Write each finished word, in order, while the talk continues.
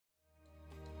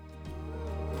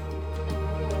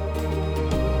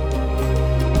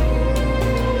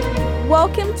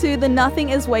Welcome to the Nothing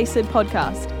is Wasted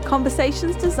podcast,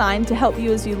 conversations designed to help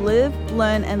you as you live,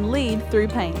 learn, and lead through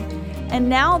pain. And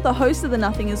now, the host of the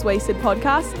Nothing is Wasted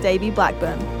podcast, Davey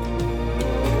Blackburn.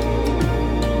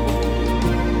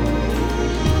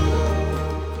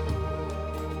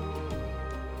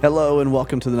 Hello and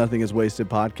welcome to the Nothing is Wasted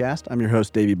podcast. I'm your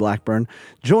host, Davey Blackburn.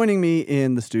 Joining me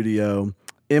in the studio,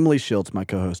 Emily Schiltz, my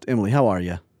co-host. Emily, how are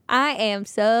you? I am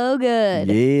so good.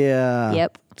 Yeah.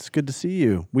 Yep. It's good to see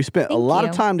you. We spent Thank a lot you.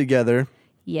 of time together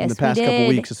in the past couple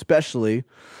weeks, especially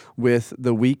with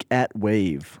the week at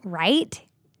Wave. Right?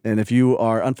 And if you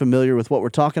are unfamiliar with what we're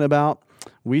talking about,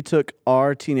 we took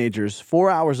our teenagers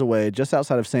 4 hours away, just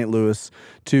outside of St. Louis,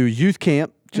 to youth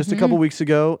camp just a couple weeks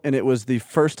ago, and it was the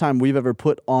first time we've ever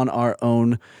put on our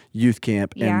own youth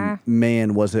camp, and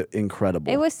man, was it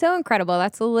incredible. It was so incredible.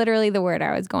 That's literally the word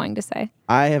I was going to say.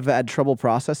 I have had trouble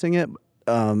processing it.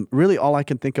 Really, all I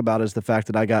can think about is the fact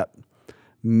that I got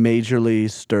majorly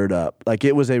stirred up. Like,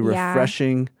 it was a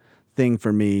refreshing thing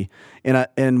for me.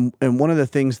 And one of the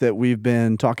things that we've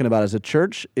been talking about as a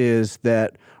church is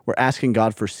that we're asking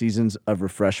God for seasons of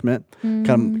refreshment,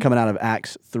 coming out of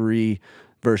Acts 3,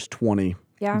 verse 20.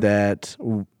 That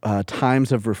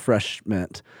times of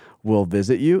refreshment will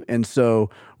visit you. And so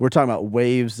we're talking about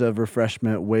waves of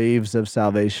refreshment, waves of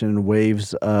salvation,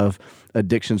 waves of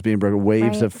addictions being broken,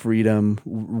 waves of freedom,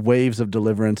 waves of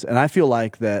deliverance. And I feel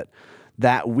like that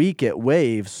week at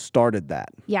Wave started that.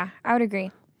 Yeah, I would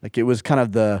agree. Like, it was kind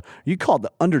of you called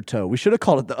it the undertow. We should have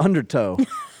called it the undertow.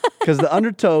 Because the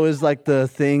undertow is like the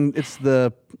thing, it's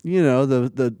the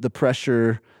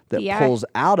pressure that pulls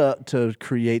out to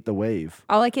create the wave.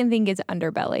 All I can think is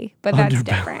underbelly, but that's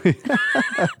different.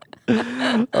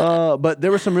 But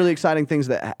there were some really exciting things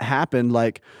that happened,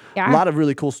 like a lot of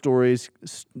really cool stories.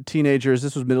 Teenagers,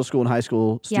 this was middle school and high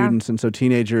school students, and so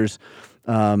teenagers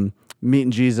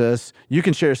meeting Jesus. You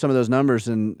can share some of those numbers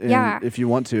if you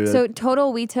want to. So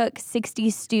total, we took 60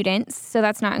 students, so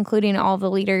that's not including all the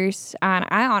leaders. And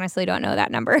I honestly don't know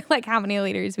that number, like how many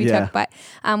leaders we took, but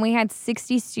we had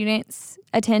 60 students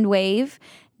attend Wave.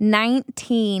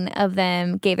 19 of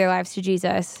them gave their lives to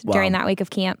Jesus during that week of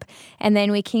camp. And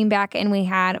then we came back and we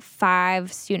had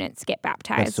 5 students get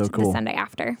baptized the Sunday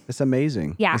after. It's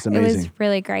amazing. Yeah, it's amazing. It was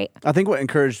really great. I think what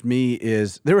encouraged me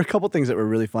is there were a couple things that were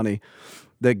really funny.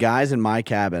 The guys in my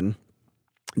cabin,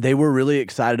 they were really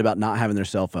excited about not having their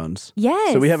cell phones.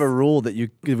 Yes. So we have a rule that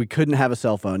we couldn't have a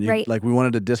cell phone. Right. Like, we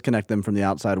wanted to disconnect them from the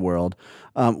outside world,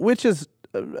 which is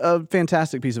a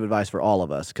fantastic piece of advice for all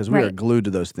of us, because we are glued to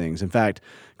those things. In fact,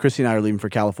 Christy and I are leaving for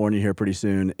California here pretty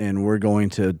soon, and we're going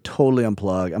to totally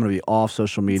unplug. I'm going to be off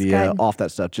social media, off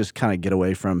that stuff, just kind of get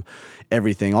away from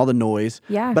everything, all the noise.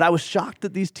 Yeah. But I was shocked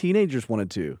that these teenagers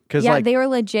wanted to. They were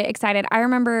legit excited. I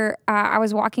remember I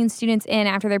was walking students in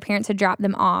after their parents had dropped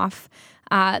them off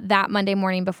that Monday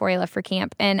morning before I left for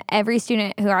camp. And every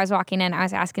student who I was walking in, I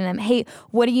was asking them, hey,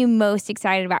 what are you most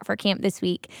excited about for camp this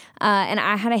week? And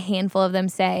I had a handful of them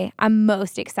say, I'm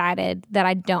most excited that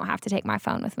I don't have to take my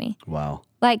phone with me. Wow.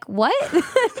 Like, what?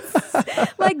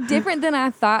 Like, different than I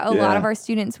thought a lot of our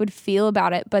students would feel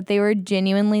about it, but they were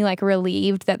genuinely, like,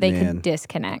 relieved that they could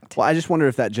disconnect. Well, I just wonder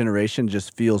if that generation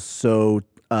just feels so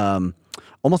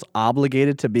almost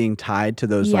obligated to being tied to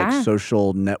those like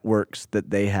social networks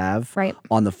that they have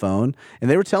on the phone.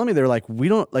 And they were telling me, they were like,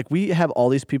 we have all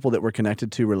these people that we're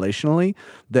connected to relationally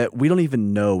that we don't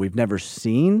even know, we've never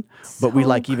seen, but we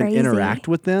like even interact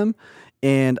with them.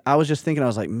 And I was just thinking, I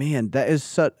was like, man, it's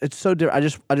so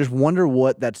different. I just wonder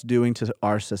what that's doing to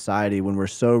our society when we're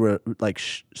so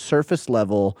surface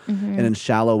level and in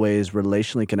shallow ways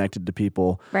relationally connected to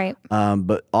people. Right.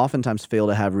 But oftentimes fail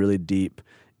to have really deep,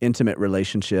 intimate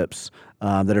relationships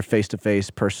that are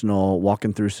face-to-face, personal,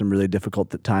 walking through some really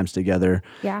difficult times together.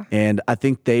 Yeah. And I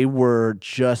think they were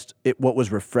what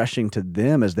was refreshing to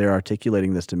them as they're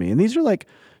articulating this to me. And these are like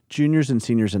juniors and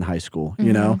seniors in high school,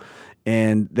 you know?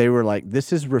 And they were like,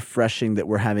 this is refreshing that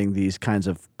we're having these kinds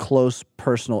of close,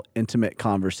 personal, intimate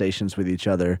conversations with each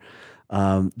other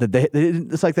that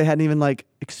it's like they hadn't even like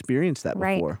experienced that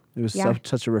before. It was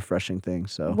such a refreshing thing.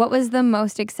 So, what was the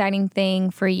most exciting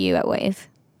thing for you at Wave?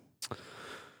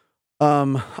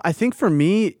 I think for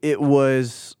me, it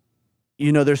was,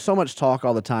 there's so much talk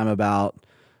all the time about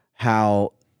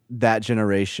how that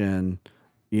generation,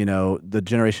 the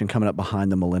generation coming up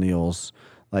behind the millennials,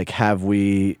 like, have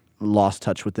we lost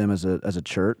touch with them as a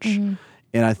church? And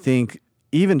I think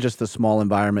even just the small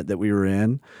environment that we were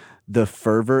in, the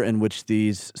fervor in which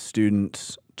these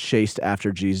students chased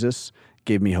after Jesus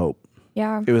gave me hope.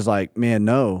 Yeah. It was like, man,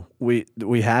 no, we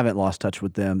haven't lost touch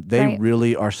with them. They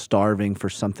really are starving for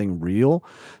something real,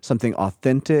 something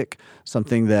authentic,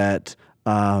 something that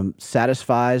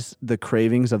satisfies the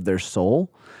cravings of their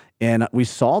soul. And we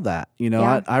saw that,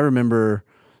 I remember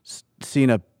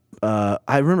seeing I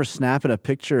remember snapping a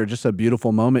picture, just a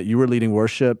beautiful moment. You were leading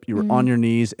worship, you were on your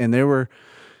knees, and there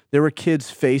were kids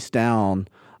face down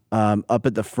up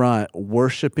at the front,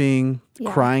 worshiping,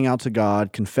 crying out to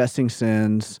God, confessing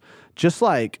sins, just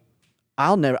like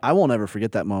I won't never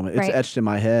forget that moment. It's etched in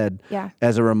my head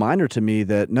as a reminder to me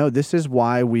that, no, this is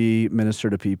why we minister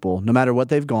to people. No matter what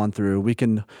they've gone through, we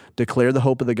can declare the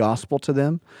hope of the gospel to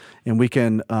them, and we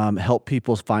can help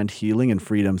people find healing and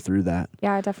freedom through that.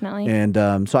 Yeah, definitely. And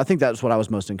so I think that's what I was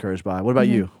most encouraged by. What about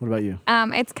you? What about you?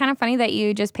 It's kind of funny that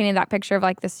you just painted that picture of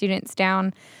like the students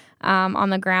down on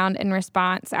the ground in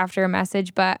response after a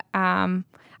message, but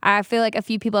I feel like a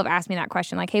few people have asked me that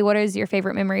question, like, hey, what is your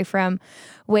favorite memory from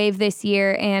Wave this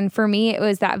year? And for me, it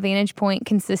was that vantage point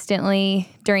consistently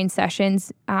during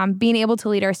sessions, being able to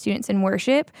lead our students in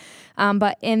worship,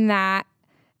 but in that,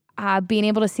 being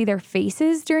able to see their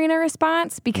faces during a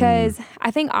response, because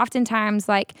I think oftentimes,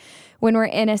 like, when we're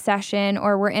in a session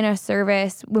or we're in a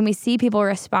service, when we see people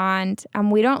respond,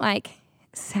 we don't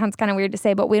sounds kind of weird to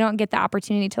say, but we don't get the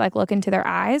opportunity to like look into their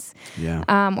eyes,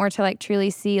 or to like truly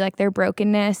see like their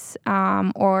brokenness,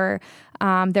 or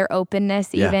their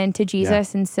openness even to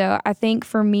Jesus. And so I think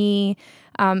for me,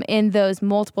 in those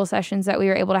multiple sessions that we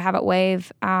were able to have at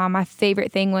Wave, my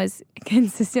favorite thing was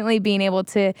consistently being able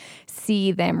to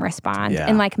see them respond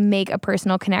and like make a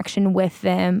personal connection with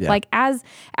them. Like as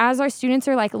our students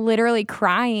are like literally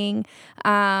crying,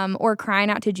 or crying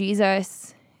out to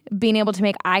Jesus, being able to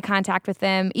make eye contact with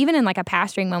them, even in like a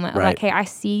pastoring moment of like, hey, I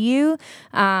see you.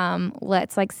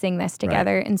 Let's like sing this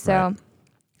together. And so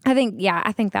I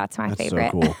think that's my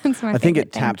favorite. So cool. I think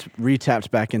it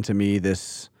re-tapped back into me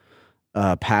this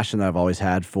passion that I've always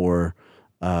had for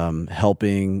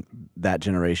helping that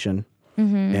generation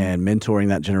and mentoring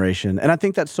that generation. And I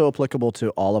think that's so applicable to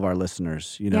all of our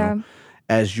listeners,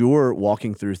 as you're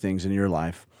walking through things in your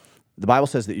life. The Bible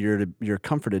says that you're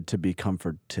comforted to be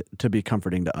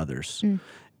comforting to others.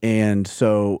 And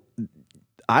so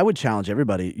I would challenge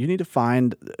everybody, you need to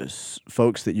find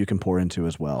folks that you can pour into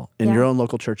as well in your own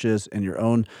local churches, in your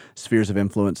own spheres of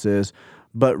influences.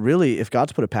 But really, if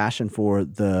God's put a passion for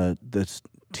the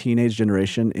teenage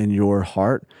generation in your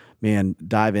heart, man,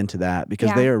 dive into that,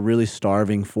 because they are really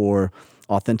starving for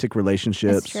authentic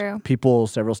relationships, people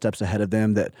several steps ahead of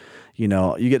them that,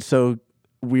 you get so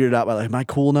weirded out by like, am I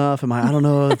cool enough? I don't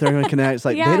know if they're going to connect. It's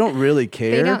like, they don't really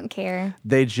care. They don't care.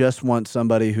 They just want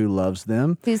somebody who loves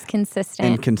them. Who's consistent.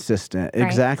 And consistent. Right.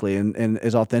 Exactly. And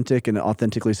is authentic and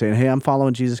authentically saying, hey, I'm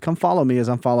following Jesus. Come follow me as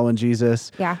I'm following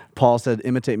Jesus. Yeah. Paul said,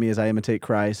 imitate me as I imitate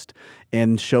Christ.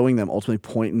 And showing them, ultimately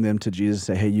pointing them to Jesus,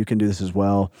 say, hey, you can do this as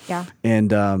well. Yeah.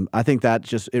 And I think that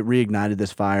it reignited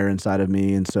this fire inside of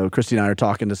me. And so Christy and I are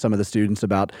talking to some of the students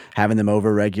about having them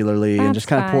over regularly and just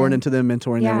kind of pouring into them,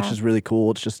 mentoring them, which is really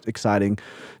cool. It's just exciting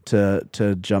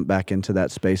to jump back into that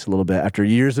space a little bit after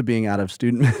years of being out of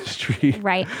student ministry.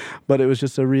 Right. But it was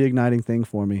just a reigniting thing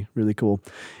for me. Really cool.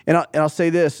 And I'll say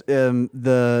this,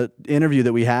 the interview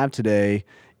that we have today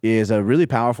is a really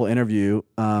powerful interview,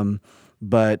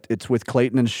 but it's with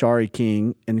Clayton and Sharie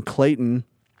King, and Clayton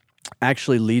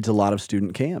actually leads a lot of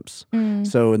student camps.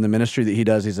 So in the ministry that he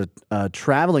does, he's a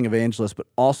traveling evangelist, but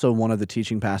also one of the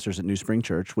teaching pastors at New Spring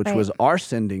Church, which was our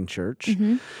sending church,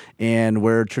 and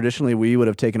where traditionally we would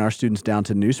have taken our students down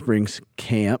to New Spring's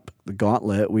camp, the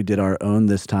Gauntlet. We did our own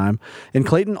this time. And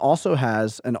Clayton also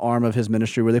has an arm of his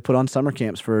ministry where they put on summer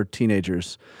camps for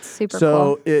teenagers. Super cool.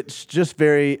 So it's just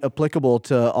very applicable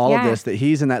to all of this, that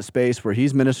he's in that space where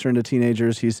he's ministering to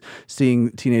teenagers. He's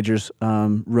seeing teenagers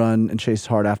run and chase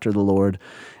hard after the Lord.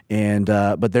 And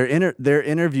but their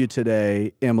interview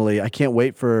today, Emily, I can't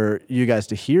wait for you guys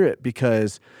to hear it,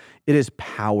 because it is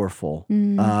powerful.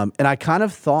 And I kind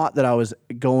of thought that I was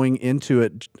going into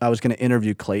it, I was going to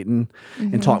interview Clayton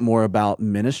and talk more about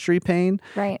ministry pain.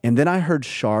 Right. And then I heard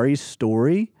Sharie's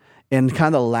story, and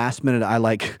kind of the last minute I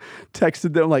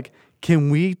texted them can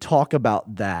we talk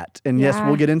about that? And yes,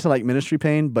 we'll get into ministry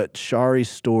pain, but Sharie's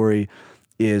story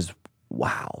is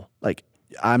wow.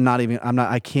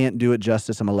 I can't do it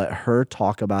justice. I'm going to let her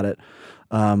talk about it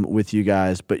with you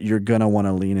guys, but you're going to want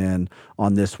to lean in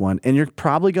on this one. And you're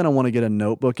probably going to want to get a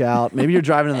notebook out. Maybe you're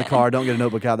driving in the car, don't get a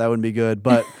notebook out. That wouldn't be good.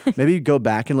 But maybe you go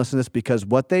back and listen to this, because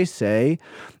what they say,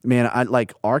 man, I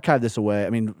archive this away.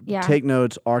 Take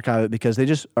notes, archive it, because they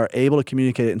just are able to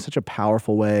communicate it in such a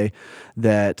powerful way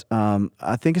that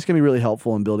I think it's going to be really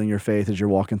helpful in building your faith as you're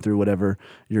walking through whatever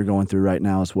you're going through right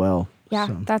now as well. Yeah,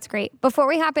 that's great. Before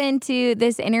we hop into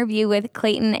this interview with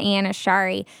Clayton and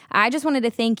Sharie, I just wanted to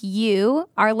thank you,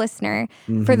 our listener,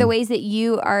 for the ways that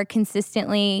you are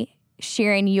consistently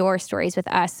sharing your stories with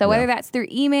us. So whether that's through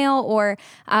email or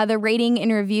the rating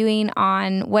and reviewing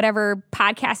on whatever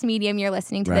podcast medium you're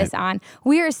listening to this on,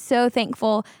 we are so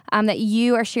thankful that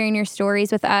you are sharing your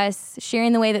stories with us,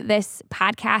 sharing the way that this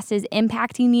podcast is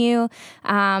impacting you,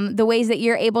 the ways that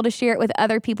you're able to share it with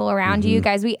other people around you.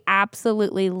 Guys, we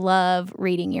absolutely love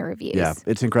reading your reviews. Yeah,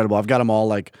 it's incredible. I've got them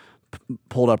all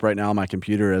pulled up right now on my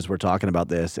computer as we're talking about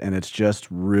this, and it's just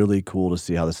really cool to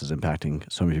see how this is impacting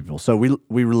so many people. So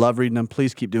we love reading them.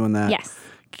 Please keep doing that. Yes.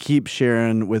 Keep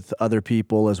sharing with other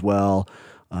people as well,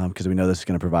 because we know this is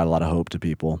going to provide a lot of hope to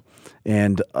people.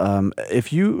 And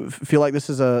if you feel like this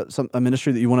is a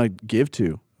ministry that you want to give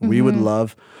to, we would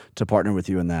love to partner with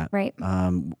you in that. Right.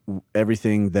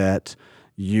 Everything that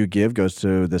you give goes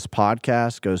to this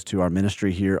podcast, goes to our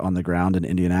ministry here on the ground in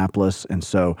Indianapolis. And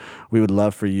so we would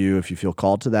love for you, if you feel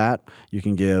called to that, you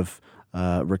can give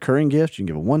recurring gifts, you can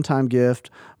give a one-time gift.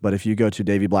 But if you go to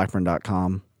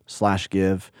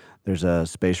daveyblackburn.com/give, there's a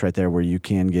space right there where you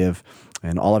can give.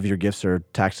 And all of your gifts are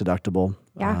tax deductible.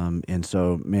 Yeah. And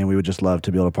so, man, we would just love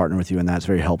to be able to partner with you in that. It's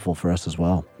very helpful for us as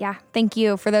well. Yeah. Thank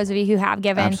you for those of you who have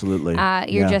given. Absolutely.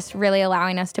 You're just really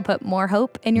allowing us to put more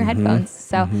hope in your headphones.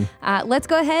 So let's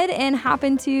go ahead and hop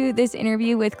into this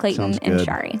interview with Clayton and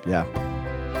Sharie. Yeah.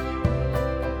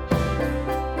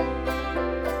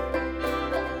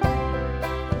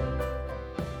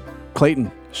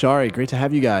 Clayton, Sharie, great to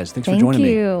have you guys. Thanks for joining me.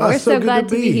 Thank you. We're so glad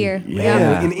to be here.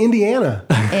 Yeah. In Indiana.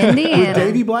 With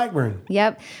Davey Blackburn.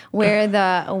 Yep. Where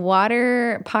the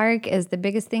water park is the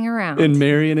biggest thing around. In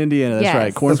Marion, Indiana. That's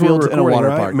right. Cornfields and a water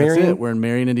park. That's it. We're in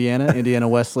Marion, Indiana, Indiana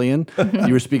Wesleyan.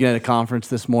 You were speaking at a conference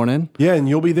this morning. Yeah, and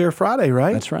you'll be there Friday,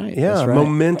 right? That's right. Yeah, that's right.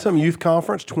 Momentum Youth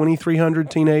Conference,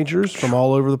 2,300 teenagers from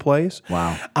all over the place.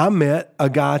 Wow. I met a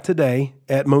guy today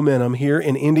at Momentum here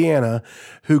in Indiana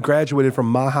who graduated from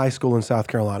my high school in South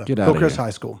Carolina. Get out of Hillcrest here.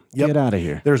 High School. Yep. Get out of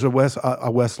here. There's a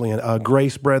Wesleyan,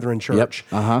 Grace Brethren Church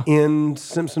in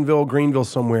Simpsonville, Greenville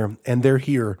somewhere, and they're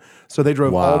here. So they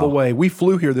drove all the way. We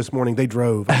flew here this morning. They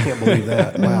drove. I can't believe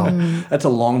that. Wow. That's a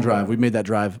long drive. We've made that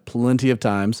drive plenty of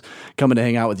times, coming to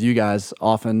hang out with you guys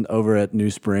often over at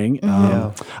New Spring.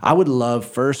 I would love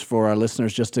first for our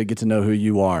listeners just to get to know who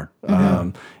you are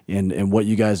and what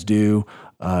you guys do.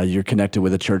 You're connected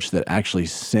with a church that actually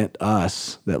sent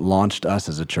us, that launched us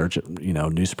as a church.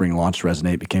 New Spring launched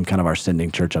Resonate, became kind of our sending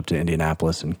church up to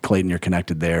Indianapolis. And Clayton, you're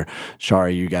connected there.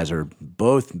 Sharie, you guys are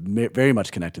both very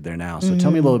much connected there now. So tell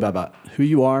me a little bit about who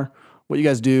you are, what you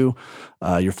guys do,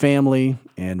 your family,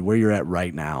 and where you're at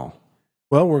right now.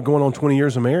 Well, we're going on 20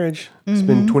 years of marriage. It's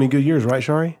been 20 good years, right,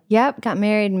 Sharie? Yep, got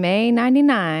married May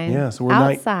 99. Yeah, so we're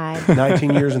outside.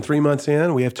 19 years and 3 months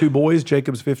in. We have two boys.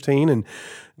 Jacob's 15 and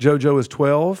JoJo is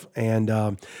 12. And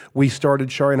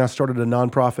Sharie and I started a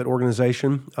nonprofit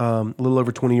organization a little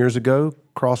over 20 years ago,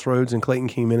 Crossroads and Clayton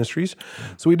King Ministries.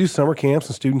 So we do summer camps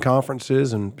and student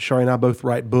conferences, and Sharie and I both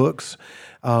write books.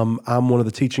 I'm one of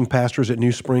the teaching pastors at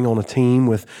New Spring on a team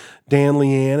with Dan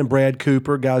Leanne and Brad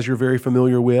Cooper, guys you're very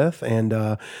familiar with.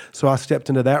 And so I stepped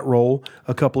into that role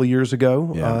a couple of years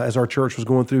ago as our church was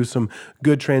going through some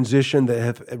good transition that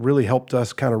have really helped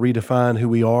us kind of redefine who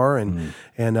we are. And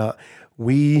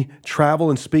we travel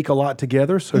and speak a lot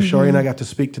together. So Sharie and I got to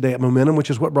speak today at Momentum, which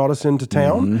is what brought us into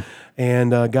town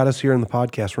and got us here in the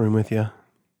podcast room with you.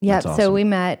 Yep. Awesome. So we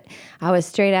met. I was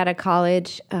straight out of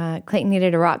college. Clayton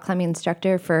needed a rock climbing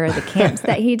instructor for the camps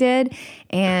that he did,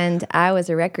 and I was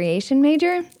a recreation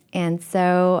major. And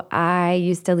so I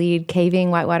used to lead caving,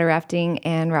 whitewater rafting,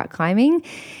 and rock climbing.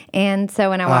 And so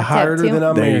when I walked up to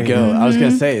him, there you go. I was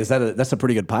going to say, that's a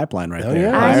pretty good pipeline right there.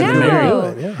 Yeah. I Higher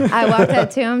know. than Mary. I walked up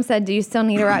to him, said, "Do you still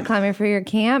need a rock climber for your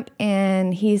camp?"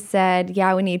 And he said,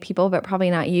 "Yeah, we need people, but probably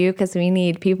not you because we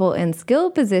need people in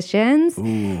skilled positions."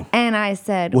 Ooh. And I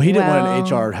said, Well, he didn't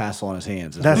want an HR hassle on his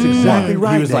hands. That's exactly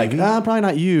right. He was Davey. like, probably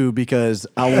not you because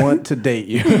I want to date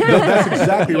you. No, that's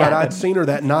exactly right. I'd seen her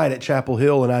that night at Chapel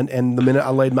Hill, and the minute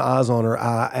I laid my eyes on her,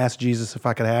 I asked Jesus if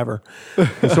I could have her.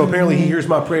 And so apparently he hears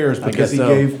my prayers because he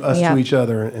gave us to each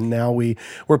other. And now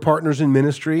we're partners in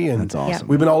ministry. And that's awesome.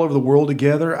 We've been all over the world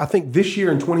together. I think this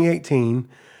year in 2018,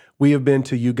 we have been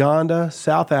to Uganda,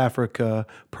 South Africa,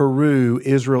 Peru,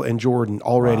 Israel, and Jordan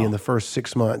already in the first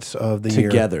 6 months of the year.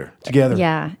 Together.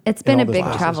 Yeah. It's been a big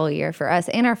travel year for us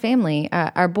and our family.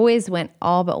 Our boys went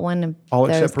all but one of all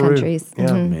those except Peru. countries.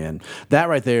 Yeah. Man, that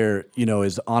right there,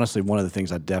 is honestly one of the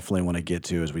things I definitely want to get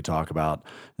to as we talk about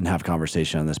and have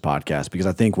conversation on this podcast, because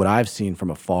I think what I've seen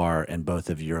from afar in both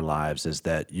of your lives is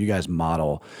that you guys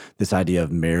model this idea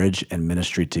of marriage and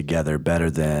ministry together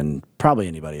better than probably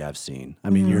anybody I've seen.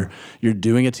 I mean, you're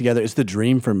doing it together. It's the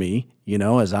dream for me,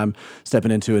 as I'm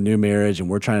stepping into a new marriage and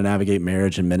we're trying to navigate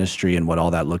marriage and ministry and what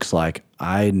all that looks like.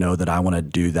 I know that I want to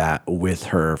do that with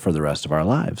her for the rest of our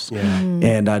lives. Yeah.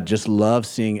 And I just love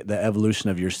seeing the evolution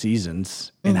of your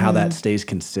seasons and how that stays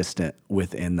consistent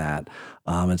within that.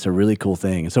 It's a really cool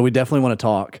thing. And so we definitely want to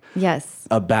talk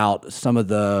about some of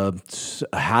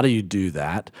how do you do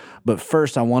that? But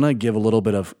first, I want to give a little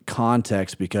bit of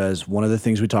context, because one of the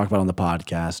things we talk about on the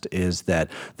podcast is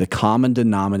that the common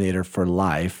denominator for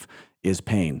life is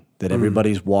pain, that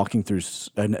everybody's walking through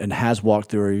and has walked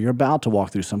through, or you're about to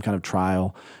walk through some kind of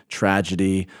trial,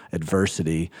 tragedy,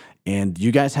 adversity. And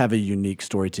you guys have a unique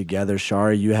story together.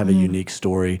 Sharie, you have a unique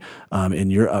story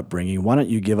in your upbringing. Why don't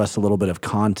you give us a little bit of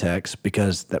context,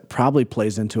 because that probably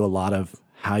plays into a lot of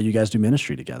how you guys do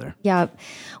ministry together. Yep.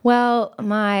 Well,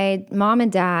 my mom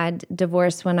and dad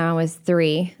divorced when I was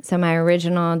 3. So my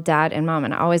original dad and mom,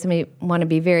 and I always want to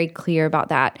be very clear about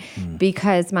that,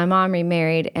 because my mom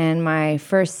remarried, and my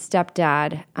first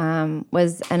stepdad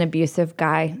was an abusive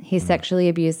guy. He sexually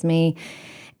abused me,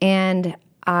 and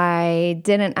I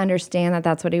didn't understand that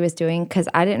that's what he was doing, because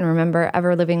I didn't remember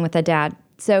ever living with a dad.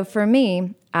 So for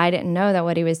me, I didn't know that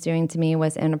what he was doing to me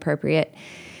was inappropriate.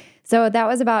 So that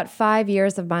was about 5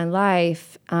 years of my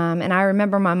life. And I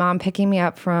remember my mom picking me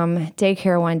up from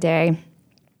daycare one day.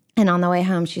 And on the way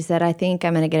home, she said, "I think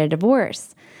I'm going to get a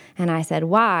divorce." And I said,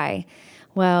 "Why?"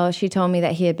 Well, she told me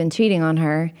that he had been cheating on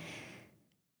her.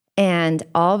 And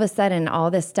all of a sudden,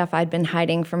 all this stuff I'd been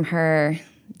hiding from her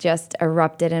just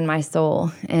erupted in my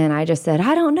soul. And I just said,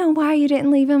 "I don't know why you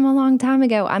didn't leave him a long time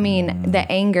ago." I mean,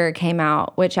 the anger came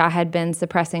out, which I had been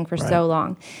suppressing for so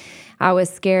long. I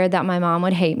was scared that my mom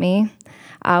would hate me.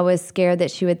 I was scared that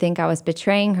she would think I was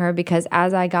betraying her, because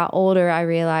as I got older, I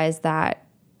realized that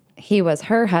he was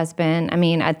her husband. I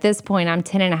mean, at this point, I'm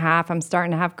 10 and a half. I'm starting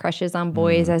to have crushes on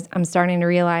boys. I'm starting to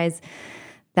realize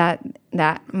that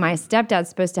my stepdad's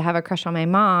supposed to have a crush on my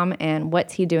mom, and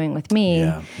what's he doing with me?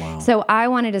 Yeah, wow. So I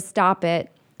wanted to stop it,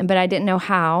 but I didn't know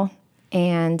how.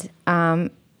 And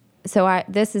so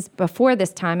this is before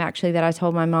this time, actually, that I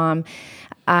told my mom.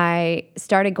 I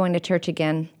started going to church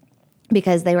again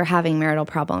because they were having marital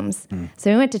problems.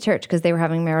 So we went to church because they were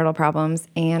having marital problems,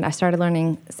 and I started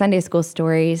learning Sunday school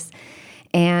stories.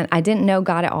 And I didn't know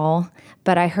God at all,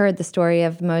 but I heard the story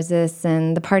of Moses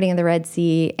and the parting of the Red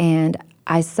Sea, and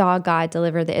I saw God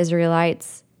deliver the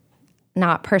Israelites,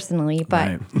 not personally,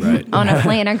 but on a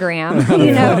planogram,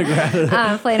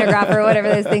 planograph or whatever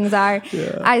those things are.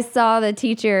 Yeah. I saw the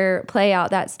teacher play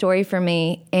out that story for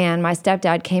me, and my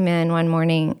stepdad came in one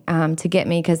morning to get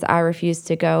me because I refused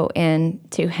to go in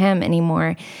to him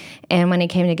anymore. And when he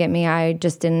came to get me, I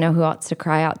just didn't know who else to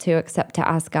cry out to except to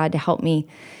ask God to help me.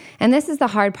 And this is the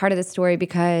hard part of the story,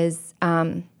 because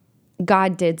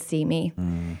God did see me,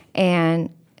 and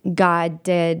God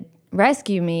did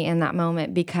rescue me in that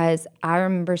moment, because I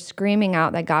remember screaming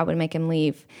out that God would make him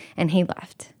leave, and he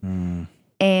left.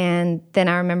 And then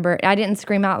I remember, I didn't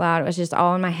scream out loud. It was just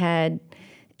all in my head,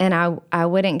 and I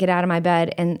wouldn't get out of my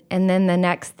bed. And then the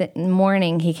next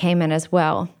morning, he came in as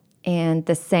well, and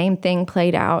the same thing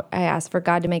played out. I asked for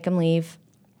God to make him leave,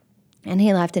 and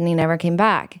he left, and he never came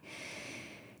back.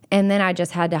 And then I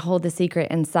just had to hold the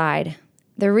secret inside.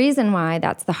 The reason why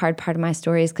that's the hard part of my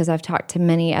story is because I've talked to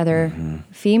many other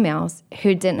females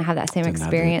who didn't have that same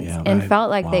experience and felt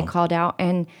like they called out,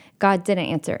 and God didn't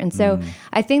answer. And so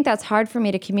I think that's hard for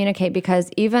me to communicate,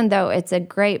 because even though it's a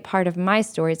great part of my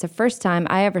story, it's the first time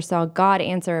I ever saw God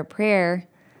answer a prayer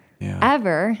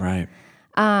ever. Right.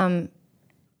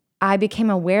 I became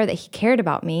aware that he cared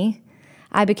about me.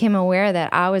 I became aware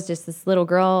that I was just this little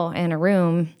girl in a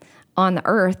room on the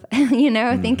earth,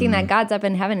 thinking that God's up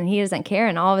in heaven and he doesn't care.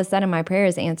 And all of a sudden my prayer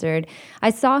is answered.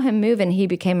 I saw him move, and he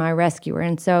became my rescuer.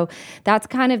 And so that's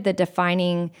kind of the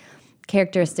defining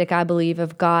characteristic, I believe,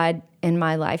 of God in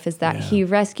my life, is that he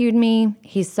rescued me,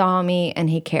 he saw me, and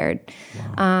he cared.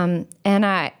 Wow. And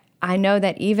I know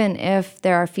that even if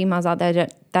there are females out there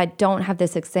that don't have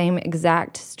this same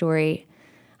exact story,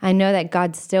 I know that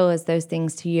God still is those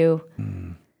things to you,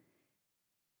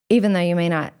 even though you may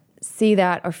not see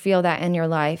that or feel that in your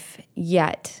life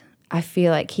yet. I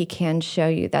feel like he can show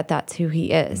you that that's who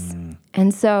he is.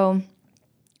 And so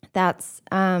that's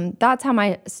how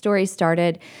my story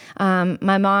started.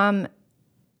 My mom,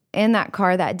 in that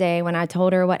car that day, when I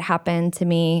told her what happened to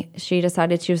me, she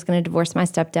decided she was going to divorce my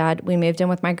stepdad. We moved in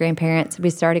with my grandparents. We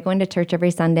started going to church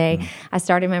every Sunday. I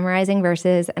started memorizing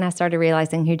verses, and I started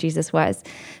realizing who Jesus was.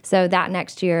 So that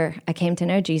next year, I came to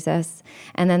know Jesus.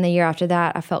 And then the year after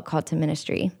that, I felt called to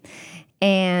ministry.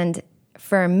 And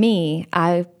for me,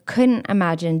 I couldn't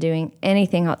imagine doing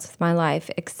anything else with my life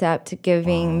except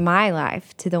giving my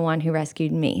life to the one who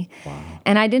rescued me. Wow.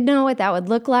 And I didn't know what that would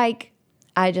look like.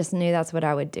 I just knew that's what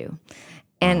I would do.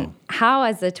 And how,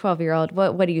 as a 12-year-old,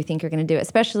 what do you think you're going to do?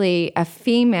 Especially a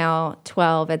female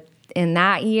 12 in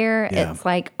that year, it's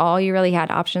like all you really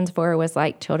had options for was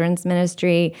like children's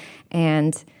ministry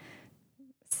and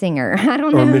singer. I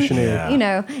don't know. Or missionary. You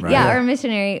know, or a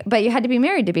missionary. But you had to be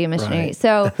married to be a missionary. Right.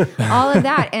 So all of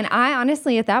that. And I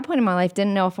honestly, at that point in my life,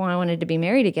 didn't know if I wanted to be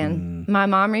married again. My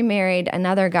mom remarried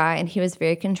another guy, and he was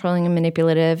very controlling and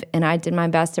manipulative. And I did my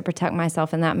best to protect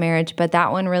myself in that marriage. But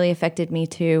that one really affected me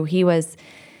too. He was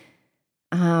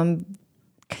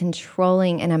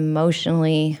controlling and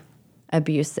emotionally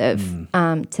abusive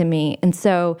to me. And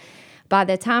so by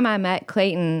the time I met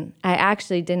Clayton, I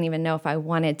actually didn't even know if I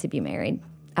wanted to be married.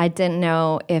 I didn't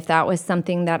know if that was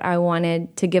something that I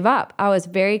wanted to give up. I was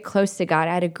very close to God.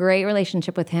 I had a great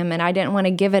relationship with him, and I didn't want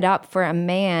to give it up for a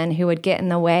man who would get in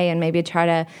the way and maybe try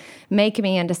to make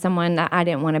me into someone that I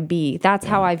didn't want to be. That's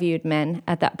how I viewed men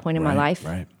at that point in my life.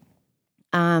 Right.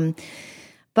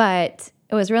 But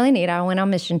it was really neat. I went on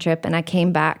a mission trip, and I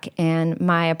came back, and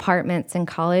my apartments in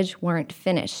college weren't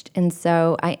finished. And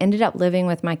so I ended up living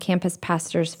with my campus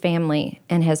pastor's family,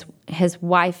 and his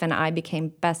wife and I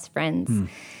became best friends.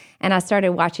 And I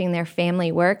started watching their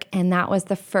family work, and that was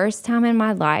the first time in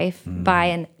my life, by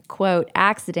an, quote,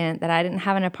 accident, that I didn't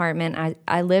have an apartment.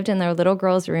 I lived in their little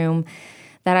girl's room,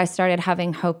 that I started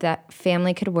having hope that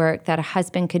family could work, that a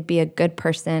husband could be a good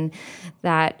person,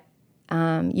 that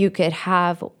you could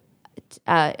have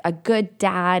a good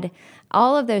dad.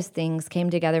 All of those things came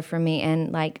together for me,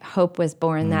 and like hope was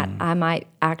born that I might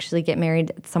actually get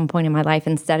married at some point in my life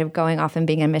instead of going off and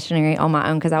being a missionary on my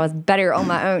own, because I was better on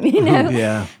my own, you know?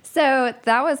 Yeah. So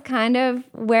that was kind of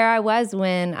where I was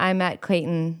when I met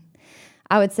Clayton.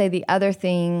 I would say the other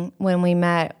thing when we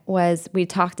met was we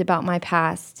talked about my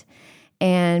past,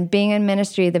 and being in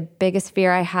ministry, the biggest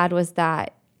fear I had was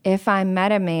that if I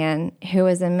met a man who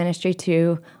was in ministry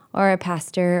too, or a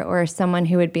pastor or someone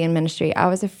who would be in ministry, I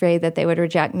was afraid that they would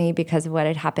reject me because of what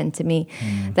had happened to me,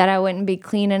 that I wouldn't be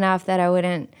clean enough, that I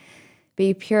wouldn't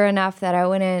be pure enough, that I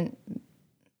wouldn't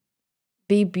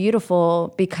be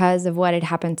beautiful because of what had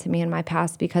happened to me in my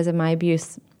past, because of my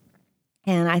abuse.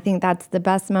 And I think that's the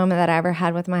best moment that I ever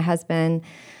had with my husband,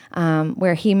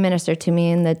 where he ministered to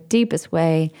me in the deepest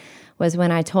way, was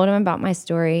when I told him about my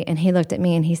story, and he looked at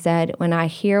me and he said, "When I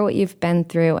hear what you've been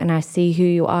through and I see who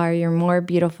you are, you're more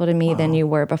beautiful to me than you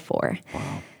were before."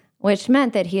 Which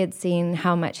meant that he had seen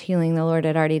how much healing the Lord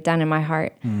had already done in my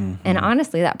heart. And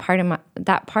honestly, that part of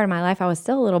my life, I was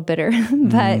still a little bitter,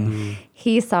 but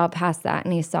he saw past that,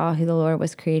 and he saw who the Lord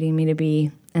was creating me to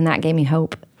be, and that gave me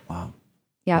hope. Wow.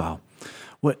 Yeah.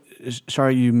 Wow.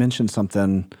 Sharie, you mentioned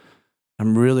something.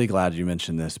 I'm really glad you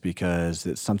mentioned this, because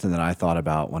it's something that I thought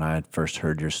about when I had first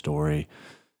heard your story,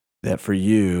 that for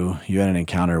you had an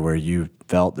encounter where you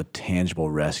felt the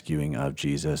tangible rescuing of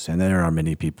Jesus. And there are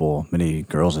many people, many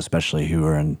girls especially, who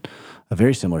are in a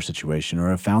very similar situation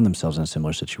or have found themselves in a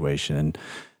similar situation. And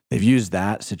they've used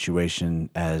that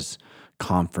situation as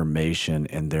confirmation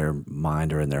in their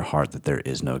mind or in their heart that there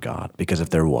is no God. Because if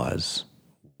there was,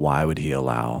 why would he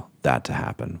allow that to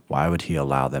happen? Why would he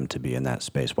allow them to be in that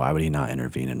space? Why would he not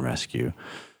intervene and rescue?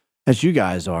 As you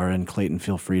guys are, and Clayton,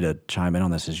 feel free to chime in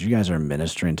on this, as you guys are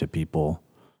ministering to people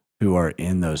who are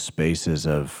in those spaces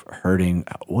of hurting,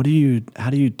 how do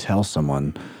you tell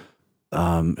someone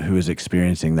who is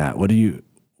experiencing that? What do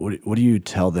you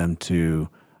tell them to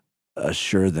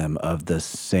assure them of the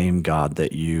same God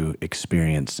that you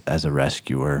experience as a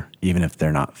rescuer, even if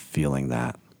they're not feeling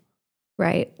that?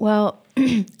 Right. Well,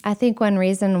 I think one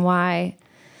reason why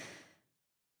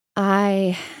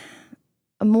it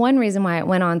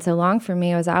went on so long for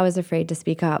me was I was afraid to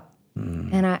speak up.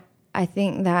 And I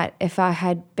think that if I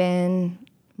had been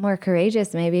more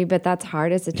courageous, maybe, but that's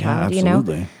hard as a child,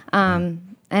 absolutely. You know?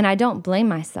 And I don't blame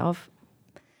myself,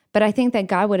 but I think that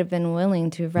God would have been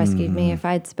willing to have rescued me if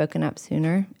I had spoken up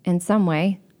sooner in some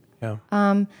way.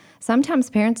 Yeah. Sometimes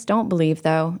parents don't believe,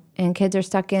 though, and kids are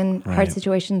stuck in hard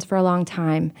situations for a long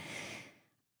time.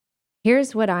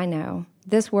 Here's what I know.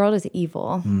 This world is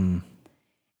evil.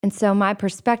 And so my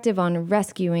perspective on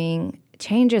rescuing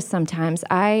changes sometimes.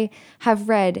 I have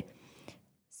read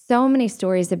so many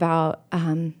stories about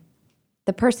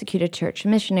the persecuted church,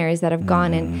 missionaries that have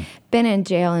gone and been in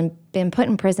jail and been put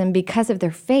in prison because of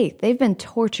their faith. They've been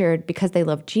tortured because they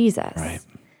love Jesus. Right.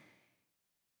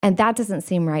 And that doesn't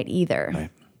seem right either. Right.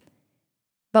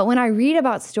 But when I read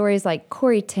about stories like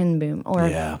Corrie ten Boom, or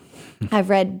I've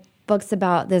read books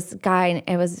about this guy, and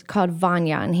it was called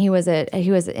Vanya, and he was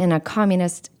in a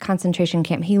communist concentration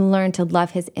camp. He learned to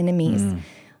love his enemies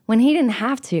when he didn't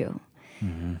have to.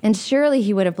 And surely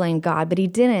he would have blamed God, but he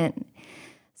didn't.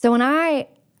 So when I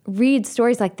read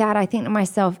stories like that, I think to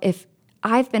myself, if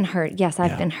I've been hurt, yes,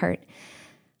 I've been hurt.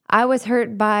 I was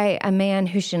hurt by a man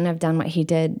who shouldn't have done what he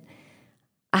did.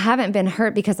 I haven't been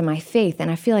hurt because of my faith, and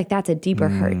I feel like that's a deeper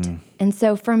hurt. And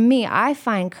so for me, I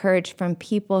find courage from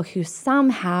people who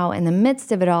somehow, in the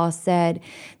midst of it all, said,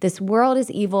 this world is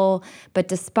evil, but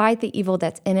despite the evil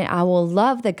that's in it, I will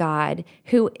love the God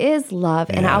who is love,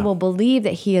 and I will believe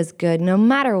that he is good no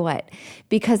matter what,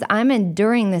 because I'm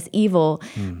enduring this evil,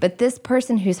 but this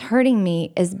person who's hurting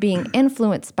me is being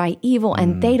influenced by evil,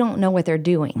 and they don't know what they're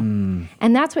doing.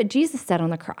 And that's what Jesus said on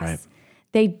the cross. Right.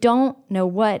 They don't know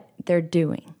what they're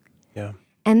doing. Yeah.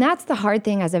 And that's the hard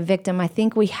thing as a victim. I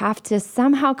think we have to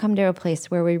somehow come to a place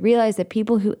where we realize that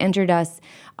people who injured us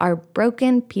are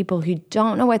broken people who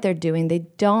don't know what they're doing.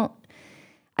 I'm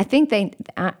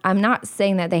not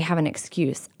saying that they have an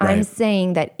excuse. Right. I'm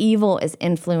saying that evil is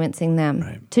influencing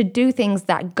them to do things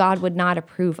that God would not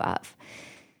approve of.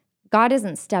 God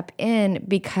doesn't step in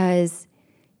because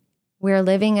we're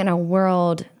living in a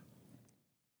world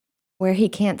where he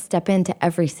can't step into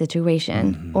every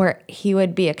situation, or he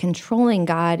would be a controlling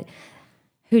God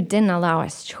who didn't allow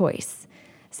us choice.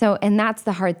 So, and that's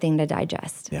the hard thing to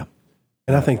digest. Yeah.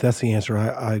 And I think that's the answer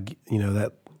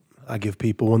I give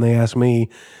people when they ask me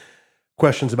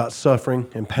questions about suffering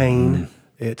and pain.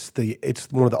 It's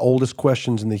one of the oldest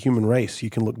questions in the human race.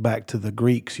 You can look back to the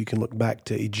Greeks. You can look back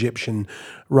to Egyptian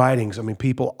writings. I mean,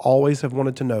 people always have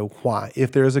wanted to know why.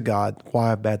 If there is a God, why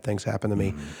have bad things happen to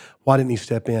me? Why didn't he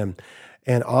step in?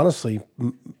 And honestly,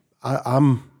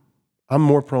 I'm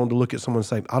more prone to look at someone and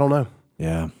say, I don't know.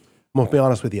 Yeah. I'm going to be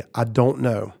honest with you. I don't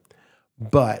know.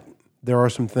 But there are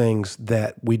some things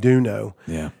that we do know.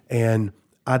 Yeah. And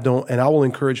I will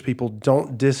encourage people,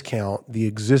 don't discount the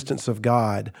existence of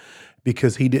God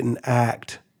because he didn't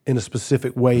act in a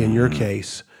specific way in your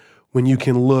case, when you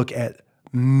can look at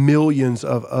millions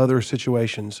of other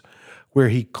situations where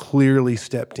he clearly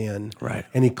stepped in, right,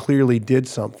 and he clearly did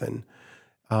something.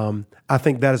 I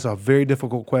think that is a very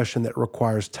difficult question that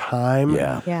requires time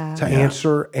to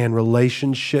answer and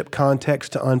relationship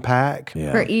context to unpack.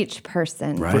 Yeah. For each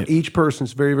person. Right. For each person,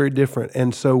 it's very, very different.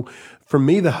 And so for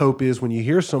me, the hope is when you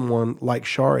hear someone like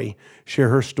Sharie share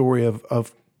her story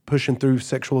of pushing through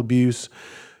sexual abuse,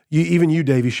 even you,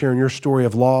 Davey, sharing your story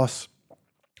of loss,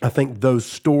 I think those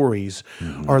stories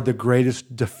are the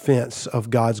greatest defense of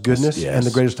God's goodness and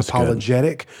the greatest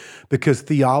apologetic, because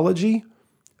theology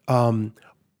on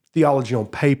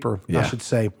paper, I should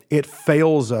say, it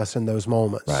fails us in those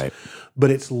moments. Right. But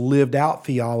it's lived out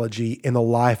theology in the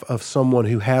life of someone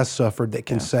who has suffered that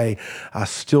can say, I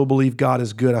still believe God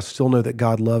is good. I still know that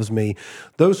God loves me.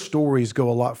 Those stories go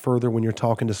a lot further when you're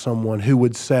talking to someone who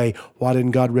would say, why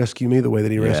didn't God rescue me the way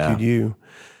that he rescued you?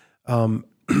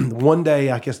 One day,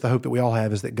 I guess the hope that we all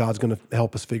have is that God's going to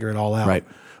help us figure it all out. Right.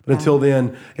 But until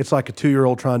then, it's like a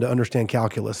 2-year-old trying to understand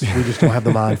calculus. We just don't have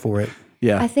the mind for it.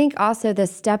 Yeah. I think also the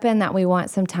step in that we want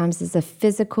sometimes is a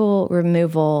physical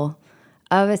removal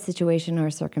of a situation or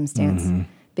a circumstance,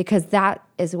 because that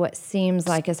is what seems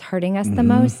like is hurting us the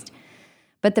most.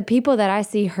 But the people that I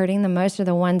see hurting the most are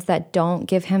the ones that don't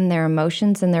give him their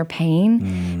emotions and their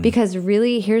pain, because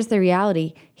really, here's the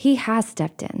reality. He has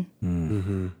stepped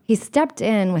in. He stepped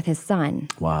in with his son.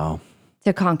 Wow.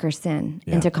 To conquer sin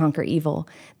and to conquer evil.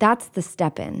 That's the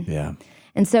step in. Yeah.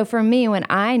 And so for me, when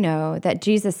I know that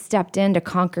Jesus stepped in to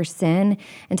conquer sin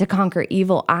and to conquer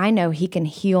evil, I know he can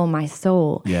heal my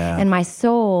soul. Yeah. And my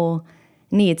soul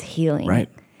needs healing. Right,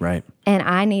 right. And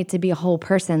I need to be a whole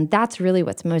person. That's really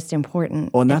what's most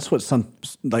important. Well, and that's what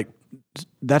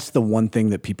that's the one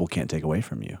thing that people can't take away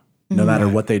from you, no matter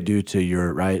what they do to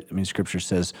your, right? I mean, Scripture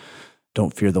says,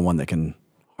 don't fear the one that can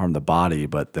harm the body,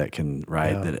 but that can,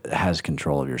 that has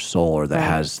control of your soul, or that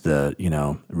has the,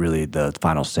 really the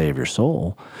final say of your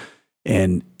soul.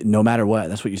 And no matter what,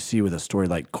 that's what you see with a story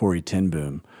like Corrie ten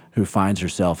Boom, who finds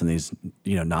herself in these,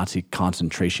 Nazi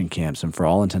concentration camps, and for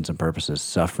all intents and purposes,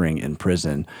 suffering in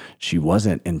prison. She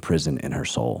wasn't in prison in her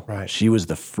soul. Right. She was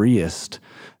the freest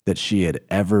that she had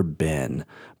ever been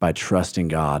by trusting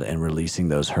God and releasing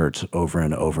those hurts over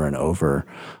and over and over.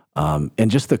 And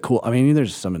just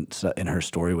there's some in her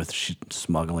story with she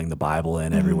smuggling the Bible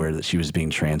in everywhere that she was being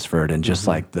transferred. And just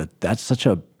that's such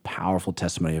a powerful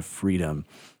testimony of freedom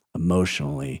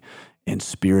emotionally and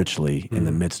spiritually in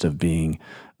the midst of being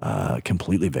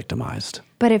completely victimized.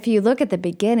 But if you look at the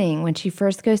beginning, when she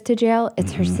first goes to jail,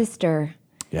 it's her sister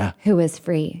who is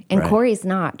free. And Corey's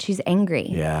not. She's angry.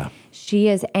 Yeah. She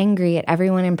is angry at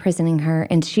everyone imprisoning her,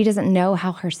 and she doesn't know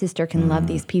how her sister can love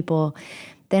these people.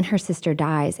 Then her sister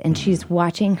dies, and she's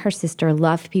watching her sister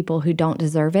love people who don't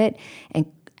deserve it. And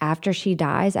after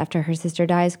her sister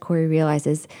dies, Corey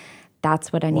realizes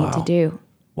that's what I need to do.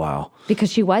 Wow.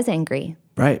 Because she was angry.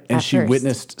 Right. And she first.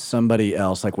 witnessed somebody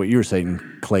else, like what you were saying,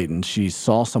 Clayton. She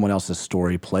saw someone else's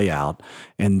story play out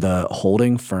and the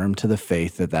holding firm to the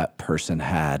faith that person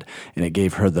had. And it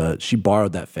gave her she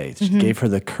borrowed that faith. She gave her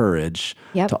the courage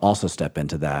to also step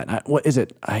into that. What is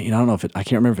it? I don't know I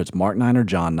can't remember if it's Mark 9 or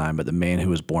John 9, but the man who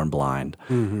was born blind.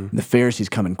 The Pharisees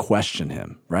come and question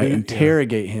him, right?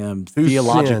 Interrogate him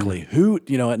theologically.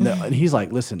 And he's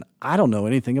like, listen, I don't know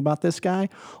anything about this guy.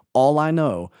 All I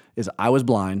know is I was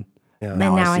blind. Yeah.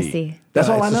 Now I see. That's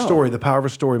all I know. The story, the power of a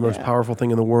story, most powerful thing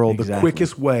in the world. Exactly. The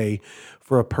quickest way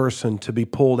for a person to be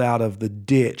pulled out of the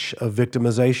ditch of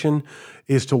victimization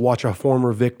is to watch a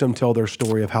former victim tell their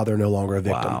story of how they're no longer a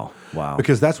victim. Wow.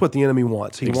 Because that's what the enemy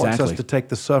wants. He wants us to take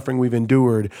the suffering we've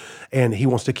endured, and he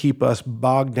wants to keep us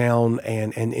bogged down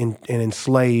and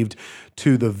enslaved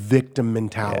to the victim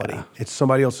mentality. Yeah. It's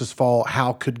somebody else's fault.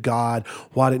 How could God?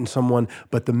 Why didn't someone?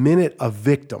 But the minute a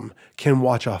victim can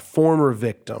watch a former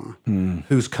victim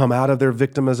who's come out of their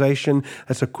victimization,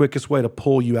 that's the quickest way to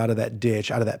pull you out of that ditch,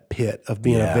 out of that pit of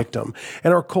being a victim.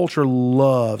 And our culture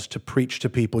loves to preach to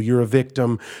people, you're a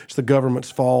victim, it's the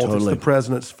government's fault, it's the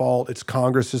president's fault, it's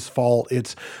Congress's fault,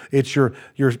 it's your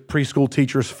preschool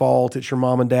teacher's fault, it's your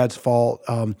mom and dad's fault.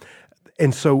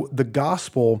 And so the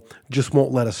gospel just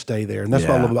won't let us stay there. And that's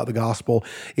what I love about the gospel.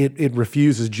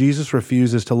 Jesus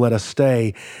refuses to let us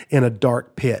stay in a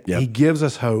dark pit. Yep. He gives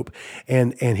us hope,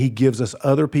 and he gives us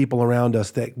other people around us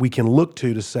that we can look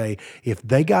to say, if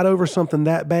they got over something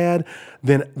that bad,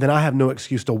 then I have no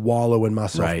excuse to wallow in my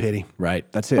self-pity. Right.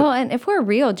 That's it. Well, and if we're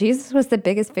real, Jesus was the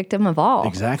biggest victim of all.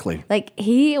 Exactly. Like,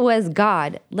 he was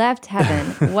God, left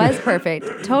heaven, was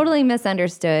perfect, totally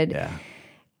misunderstood. Yeah.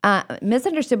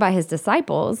 Misunderstood by his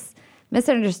disciples,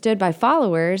 misunderstood by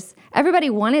followers.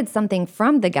 Everybody wanted something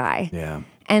from the guy. Yeah.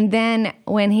 And then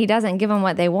when he doesn't give them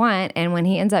what they want, and when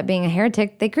he ends up being a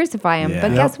heretic, they crucify him. Yeah.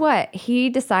 But guess what?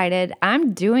 He decided,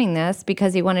 I'm doing this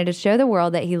because he wanted to show the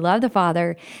world that he loved the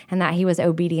Father and that he was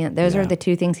obedient. Those are the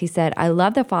two things he said. I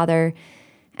love the Father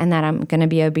and that I'm going to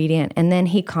be obedient. And then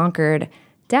he conquered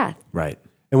death. Right.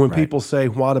 And when people say,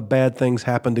 why do bad things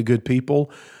happen to good people?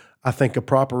 I think a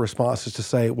proper response is to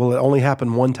say, well, it only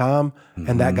happened one time,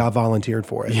 and that guy volunteered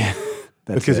for it. Yeah,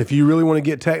 because if you really want to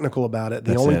get technical about it,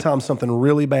 the only time something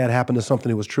really bad happened to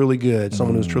something who was truly good,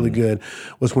 someone who was truly good,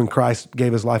 was when Christ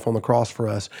gave his life on the cross for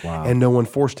us. Wow. And no one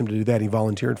forced him to do that. He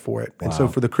volunteered for it. And so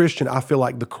for the Christian, I feel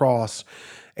like the cross,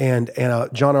 and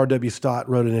John R.W. Stott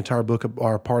wrote an entire book,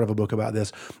 or part of a book about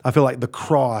this. I feel like the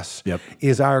cross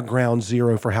is our ground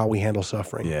zero for how we handle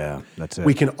suffering. Yeah, that's it.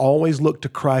 We can always look to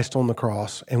Christ on the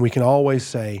cross, and we can always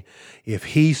say, if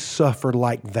he suffered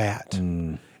like that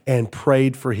and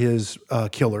prayed for his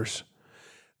killers,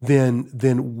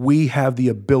 then we have the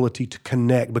ability to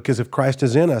connect, because if Christ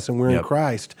is in us and we're in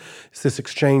Christ, it's this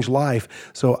exchange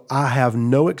life. So I have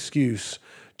no excuse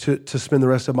to spend the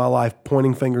rest of my life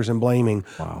pointing fingers and blaming.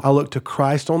 Wow. I look to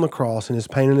Christ on the cross and his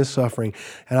pain and his suffering,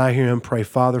 and I hear him pray,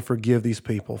 Father, forgive these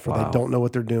people, for they don't know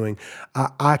what they're doing.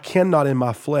 I cannot in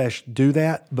my flesh do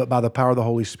that, but by the power of the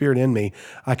Holy Spirit in me,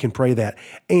 I can pray that.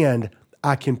 And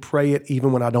I can pray it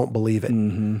even when I don't believe it.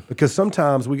 Mm-hmm. Because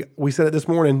sometimes, we said it this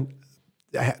morning,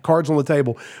 cards on the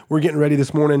table. We're getting ready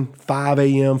this morning, 5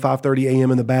 a.m., 5:30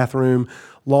 a.m. in the bathroom,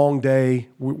 long day.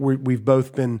 We've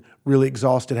both been really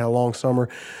exhausted, had a long summer.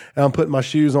 And I'm putting my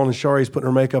shoes on, and Sharie's putting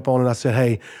her makeup on, and I said,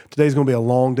 hey, today's going to be a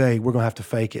long day. We're going to have to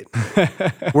fake it.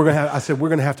 I said, we're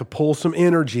going to have to pull some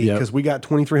energy, because we got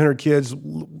 2,300 kids,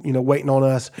 waiting on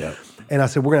us. Yep. And I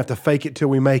said, we're going to have to fake it till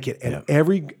we make it. And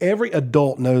every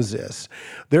adult knows this.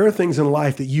 There are things in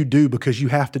life that you do because you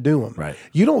have to do them. Right.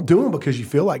 You don't do them because you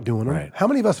feel like doing them. Right. How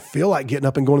many of us feel like getting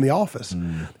up and going to the office?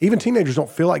 Even teenagers don't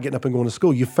feel like getting up and going to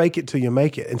school. You fake it till you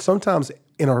make it. And sometimes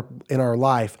in our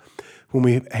life, when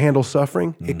we handle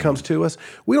suffering, it comes to us,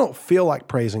 we don't feel like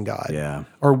praising God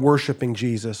or worshiping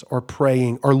Jesus or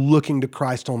praying or looking to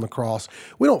Christ on the cross.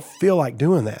 We don't feel like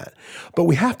doing that. But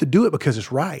we have to do it because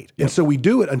it's right. Yep. And so we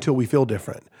do it until we feel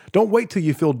different. Don't wait till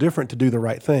you feel different to do the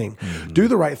right thing. Do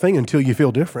the right thing until you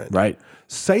feel different. Right.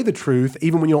 Say the truth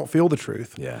even when you don't feel the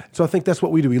truth. Yeah. So I think that's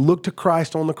what we do. We look to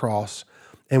Christ on the cross,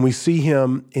 and we see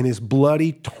him in his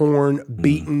bloody, torn,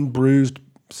 beaten, bruised,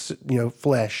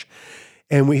 flesh.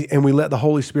 And we let the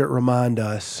Holy Spirit remind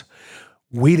us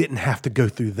we didn't have to go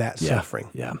through that suffering.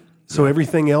 Yeah. So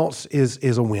everything else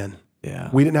is a win. Yeah.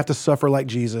 We didn't have to suffer like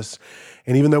Jesus.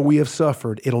 And even though we have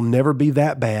suffered, it'll never be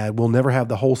that bad. We'll never have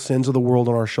the whole sins of the world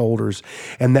on our shoulders.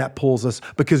 And that pulls us,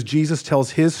 because Jesus tells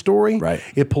his story, right.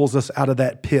 It pulls us out of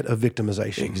that pit of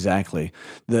victimization. Exactly.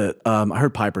 I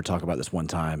heard Piper talk about this one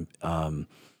time.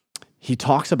 He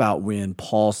talks about when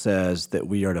Paul says that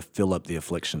we are to fill up the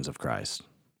afflictions of Christ,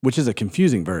 which is a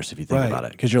confusing verse if you think about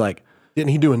it. Because you're like,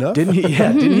 didn't he do enough? Didn't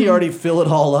he already fill it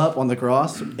all up on the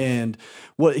cross? And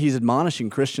what he's admonishing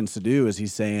Christians to do is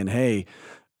he's saying, hey,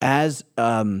 as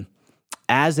a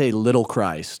little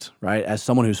Christ, right, as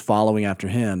someone who's following after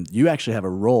him, you actually have a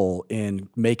role in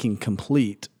making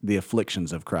complete the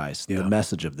afflictions of Christ, the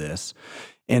message of this.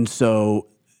 And so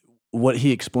what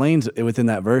he explains within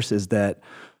that verse is that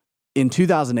in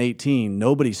 2018,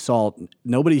 nobody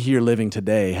here living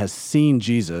today has seen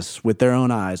Jesus with their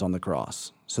own eyes on the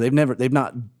cross. So they've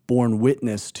not borne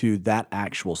witness to that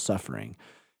actual suffering.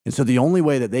 And so the only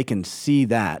way that they can see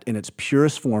that in its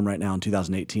purest form right now in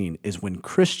 2018 is when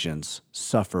Christians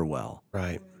suffer well.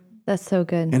 Right. That's so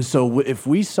good. And so if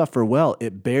we suffer well,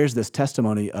 it bears this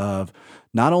testimony of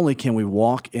not only can we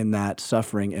walk in that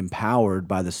suffering empowered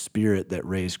by the Spirit that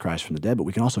raised Christ from the dead, but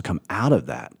we can also come out of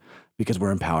that because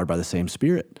we're empowered by the same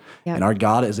Spirit. Yep. And our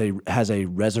God has a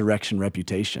resurrection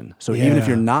reputation. So even if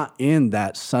you're not in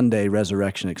that Sunday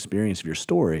resurrection experience of your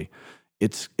story,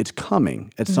 it's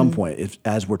coming at some point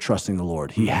as we're trusting the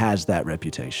Lord. He has that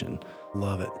reputation.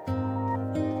 Love it.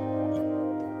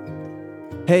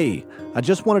 Hey, I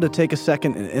just wanted to take a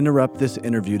second and interrupt this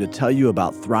interview to tell you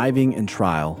about Thriving in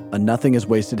Trial, a Nothing is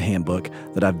Wasted handbook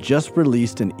that I've just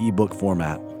released in ebook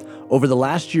format. Over the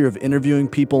last year of interviewing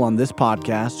people on this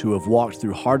podcast who have walked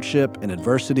through hardship and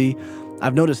adversity,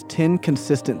 I've noticed 10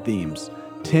 consistent themes,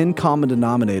 10 common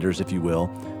denominators, if you will,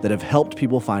 that have helped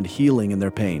people find healing in their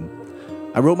pain.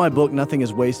 I wrote my book, Nothing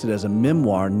is Wasted, as a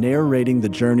memoir narrating the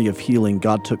journey of healing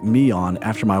God took me on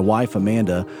after my wife,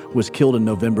 Amanda, was killed in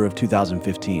November of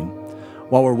 2015.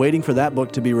 While we're waiting for that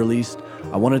book to be released,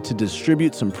 I wanted to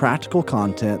distribute some practical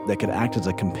content that could act as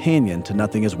a companion to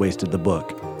Nothing is Wasted, the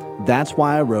book. That's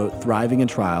why I wrote Thriving in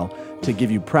Trial, to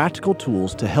give you practical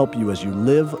tools to help you as you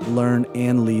live, learn,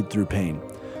 and lead through pain.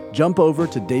 Jump over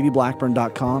to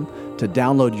daveyblackburn.com to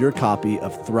download your copy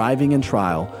of Thriving in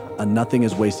Trial, a Nothing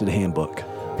is Wasted handbook.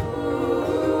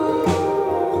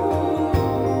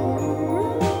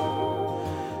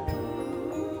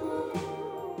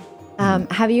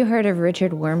 Have you heard of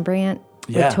Richard Wurmbrand?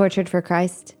 Yeah. Tortured for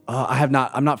Christ? I have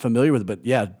not. I'm not familiar with it, but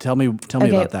yeah, tell me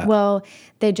about that. Well,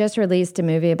 they just released a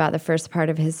movie about the first part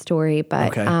of his story,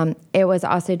 but it was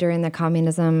also during the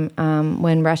communism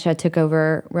when Russia took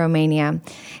over Romania,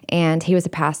 and he was a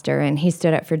pastor, and he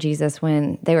stood up for Jesus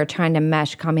when they were trying to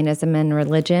mesh communism and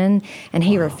religion, and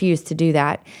he refused to do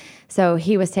that. So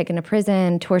he was taken to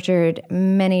prison, tortured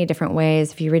many different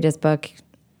ways. If you read his book,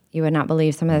 you would not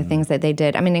believe some of the things that they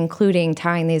did. I mean, including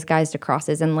tying these guys to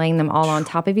crosses and laying them all on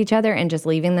top of each other and just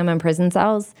leaving them in prison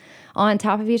cells on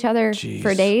top of each other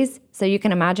for days. So you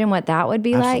can imagine what that would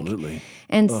be like.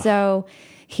 And so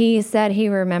he said he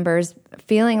remembers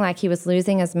feeling like he was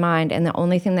losing his mind, and the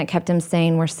only thing that kept him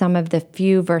sane were some of the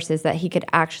few verses that he could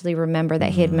actually remember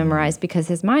that he had memorized, because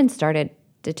his mind started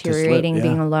deteriorating,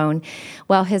 being alone.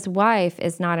 Well, his wife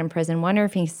is not in prison. Wonder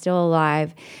if he's still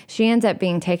alive. She ends up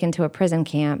being taken to a prison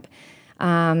camp.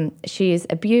 She's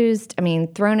abused,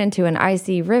 thrown into an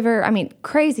icy river.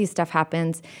 Crazy stuff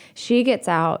happens. She gets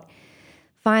out,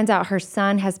 finds out her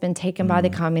son has been taken by the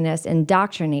communists,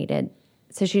 indoctrinated.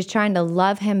 So she's trying to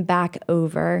love him back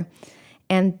over.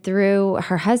 And through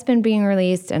her husband being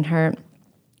released and her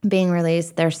being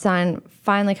released, their son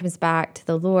finally comes back to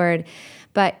the Lord.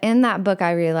 But in that book,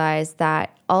 I realized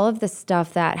that all of the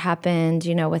stuff that happened,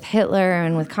 with Hitler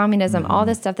and with communism, all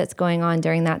the stuff that's going on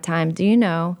during that time, do you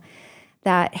know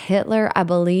that Hitler, I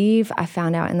believe I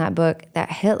found out in that book,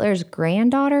 that Hitler's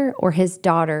granddaughter or his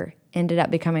daughter ended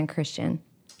up becoming Christian?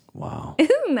 Wow.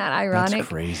 Isn't that ironic? That's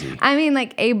crazy.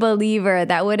 Like a believer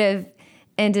that would have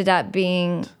ended up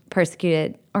being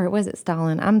persecuted. Or was it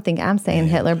Stalin? I'm saying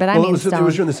Hitler, but Stalin. Stalin. It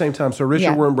was during the same time. So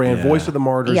Richard Wurmbrand, Voice of the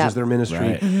Martyrs is their ministry.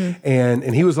 Right.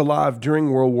 And he was alive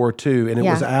during World War II. And it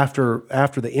was after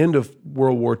the end of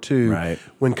World War II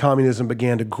when communism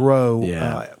began to grow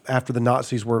after the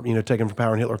Nazis were taken from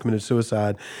power and Hitler committed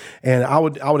suicide. And I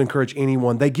would encourage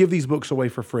anyone, they give these books away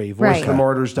for free.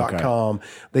 VoiceOfTheMartyrs.com.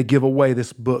 They give away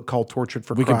this book called Tortured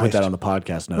for Christ. We can put that on the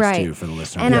podcast notes too for the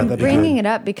listeners. And I'm bringing it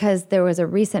up because there was a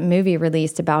recent movie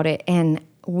released about it, and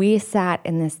we sat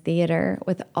in this theater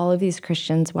with all of these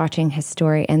Christians watching his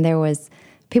story, and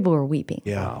people were weeping.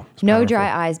 Yeah. Wow. No dry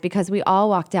eyes, because we all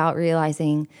walked out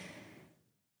realizing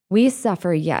we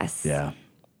suffer, yes. Yeah.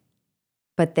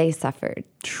 but they suffered.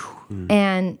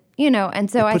 And, and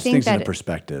so I think things that into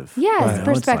perspective. Yes, Right.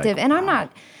 perspective. And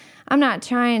I'm not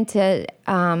trying to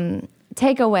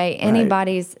take away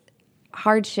anybody's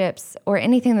hardships or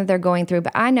anything that they're going through,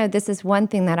 but I know this is one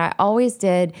thing that I always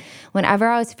did whenever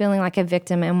I was feeling like a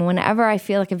victim, and whenever I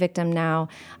feel like a victim now,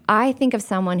 I think of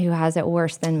someone who has it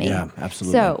worse than me. Yeah,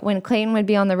 absolutely. So when Clayton would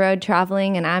be on the road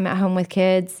traveling and I'm at home with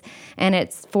kids and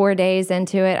it's 4 days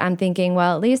into it, I'm thinking,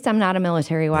 well, at least I'm not a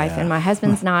military wife and my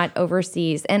husband's not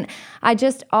overseas. And I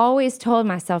just always told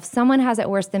myself, someone has it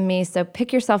worse than me, so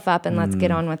pick yourself up and let's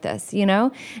get on with this,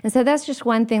 And so that's just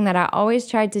one thing that I always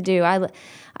tried to do.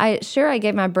 I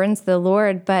gave my burdens to the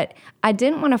Lord, but I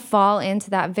didn't want to fall into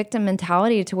that victim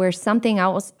mentality to where something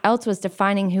else was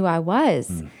defining who I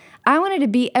was. I wanted to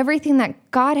be everything that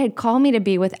God had called me to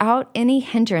be without any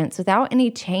hindrance, without any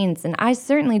chains. And I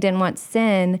certainly didn't want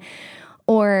sin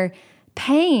or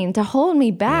pain to hold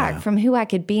me back from who I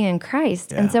could be in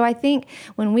Christ. And so I think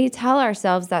when we tell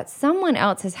ourselves that someone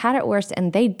else has had it worse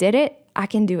and they did it, I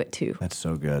can do it too. That's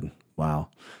so good. Wow.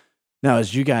 Now,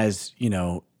 as you guys,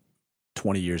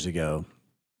 20 years ago,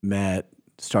 met,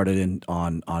 started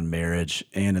on marriage,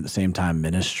 and at the same time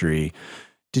ministry,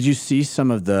 did you see some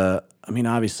of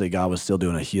obviously God was still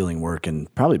doing a healing work in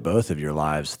probably both of your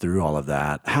lives through all of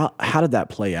that. How did that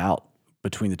play out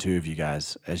between the two of you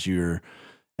guys as you're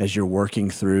working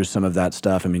through some of that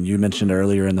stuff? I mean, you mentioned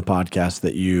earlier in the podcast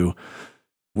that you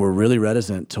were really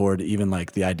reticent toward even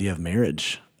like the idea of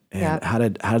marriage. And how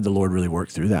did the Lord really work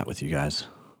through that with you guys?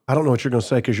 I don't know what you're going to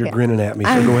say because you're grinning at me,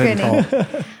 so go ahead and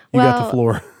talk. You got the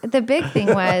floor. The big thing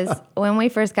was when we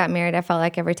first got married, I felt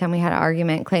like every time we had an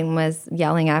argument, Clayton was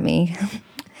yelling at me.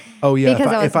 Oh,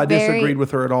 yeah. If I disagreed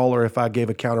with her at all, or if I gave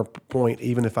a counterpoint,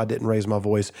 even if I didn't raise my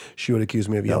voice, she would accuse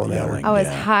me of yelling at her. I was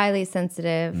highly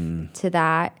sensitive to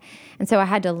that. And so I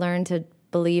had to learn to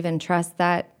believe and trust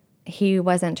that he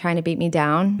wasn't trying to beat me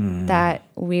down, that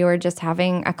we were just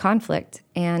having a conflict.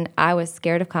 And I was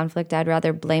scared of conflict. I'd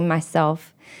rather blame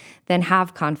myself than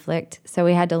have conflict. So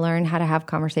we had to learn how to have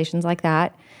conversations like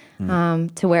that,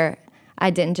 to where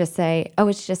I didn't just say, oh,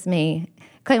 it's just me.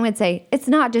 Clayton would say, it's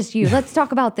not just you. Let's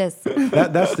talk about this.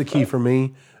 That's the key for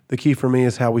me. The key for me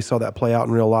is how we saw that play out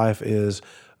in real life is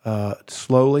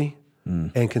slowly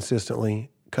and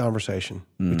consistently conversation.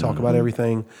 We talk about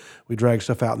everything. We drag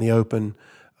stuff out in the open.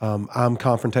 I'm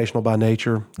confrontational by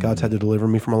nature. God's had to deliver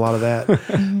me from a lot of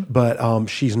that. But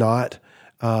she's not,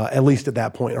 at least at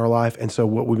that point in our life. And so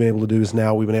what we've been able to do is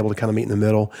now we've been able to kind of meet in the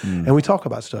middle. And we talk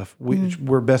about stuff.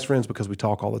 We're best friends because we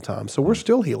talk all the time. So we're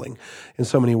still healing in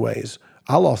so many ways.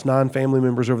 I lost 9 family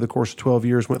members over the course of 12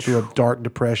 years, went through a dark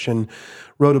depression,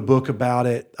 wrote a book about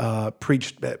it,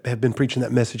 have been preaching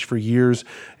that message for years,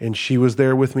 and she was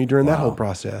there with me during that whole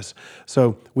process.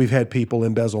 So we've had people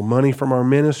embezzle money from our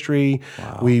ministry.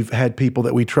 We've had people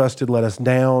that we trusted let us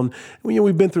down.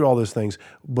 We've been through all those things,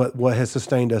 but what has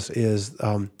sustained us is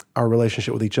our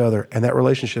relationship with each other, and that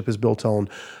relationship is built on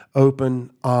open,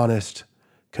 honest,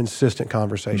 consistent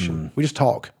conversation. We just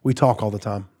talk. We talk all the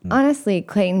time. Honestly,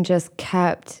 Clayton just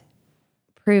kept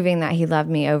proving that he loved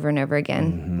me over and over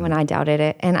again when I doubted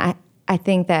it. And I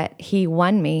think that he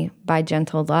won me by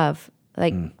gentle love,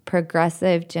 like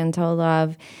progressive, gentle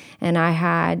love. And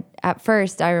at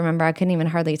first, I remember I couldn't even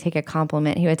hardly take a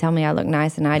compliment. He would tell me I look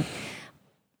nice and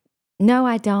no,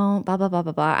 I don't, blah, blah, blah,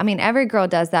 blah, blah. I mean, every girl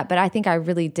does that, but I think I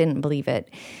really didn't believe it.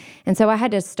 And so I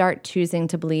had to start choosing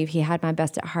to believe he had my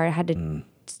best at heart. I had to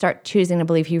start choosing to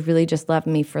believe he really just loved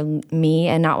me for me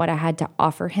and not what I had to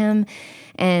offer him.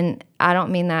 And I don't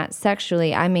mean that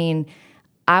sexually. I mean,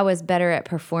 I was better at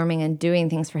performing and doing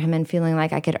things for him and feeling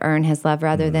like I could earn his love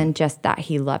rather than just that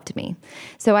he loved me.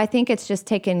 So I think it's just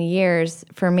taken years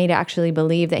for me to actually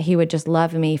believe that he would just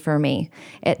love me for me.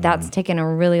 That's taken a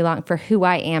really long, for who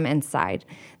I am inside.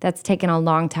 That's taken a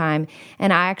long time.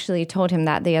 And I actually told him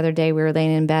that the other day. We were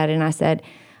laying in bed and I said,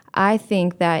 I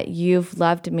think that you've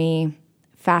loved me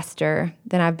faster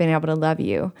than I've been able to love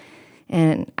you.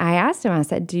 And I asked him, I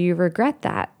said, do you regret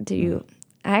that?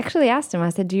 I actually asked him, I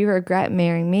said, do you regret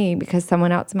marrying me because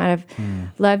someone else might have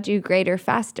loved you greater,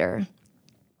 faster?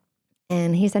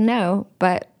 And he said, no.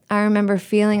 But I remember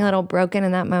feeling a little broken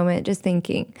in that moment, just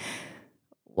thinking,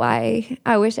 why?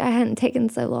 I wish I hadn't taken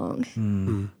so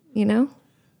long,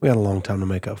 We had a long time to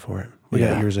make up for it. We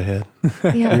got years ahead,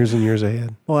 years and years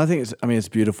ahead. Well, I think it's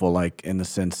beautiful, like in the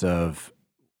sense of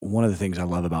one of the things I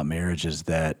love about marriage is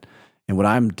that, and what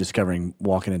I'm discovering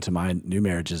walking into my new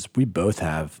marriage is we both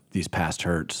have these past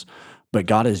hurts, but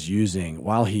God is using,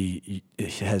 while he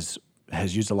has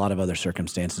used a lot of other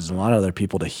circumstances, a lot of other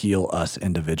people to heal us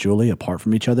individually apart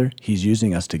from each other, he's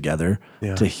using us together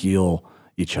to heal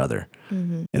each other.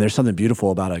 And there's something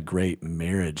beautiful about a great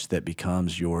marriage that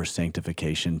becomes your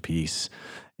sanctification piece.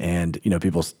 And,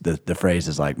 people, the phrase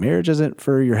is like, marriage isn't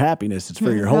for your happiness, it's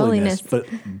for your holiness. But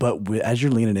as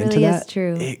you're leaning into that,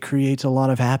 true. It creates a lot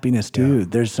of happiness too. Yeah.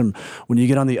 There's when you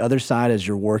get on the other side, as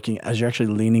you're actually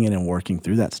leaning in and working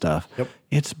through that stuff,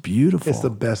 it's beautiful. It's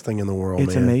the best thing in the world,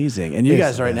 It's amazing. And you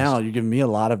guys right now, you're giving me a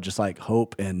lot of just like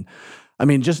hope. And I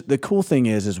mean, just the cool thing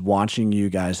is watching you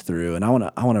guys through, and I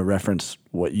want to reference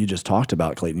what you just talked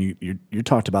about, Clayton. You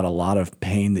talked about a lot of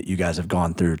pain that you guys have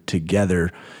gone through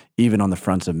together, even on the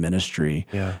fronts of ministry.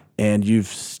 Yeah. And you've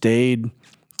stayed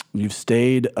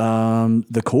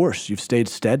the course. You've stayed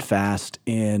steadfast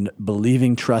in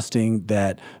believing, trusting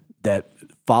that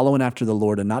following after the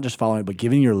Lord, and not just following, but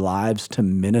giving your lives to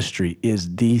ministry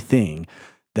is the thing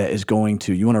that is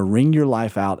you want to wring your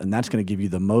life out, and that's going to give you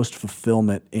the most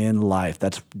fulfillment in life.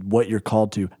 That's what you're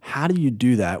called to. How do you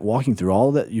do that? Walking through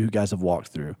all that you guys have walked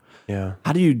through. Yeah.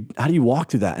 How do you walk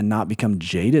through that and not become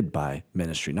jaded by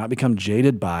ministry, not become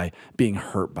jaded by being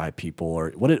hurt by people,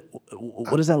 or what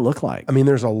does that look like? I mean,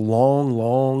 there's a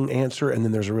long answer, and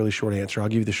then there's a really short answer. I'll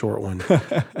give you the short one.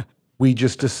 We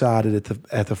just decided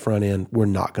at the front end, we're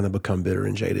not going to become bitter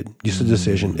and jaded. Just a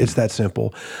decision. It's that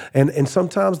simple. And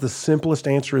sometimes the simplest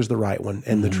answer is the right one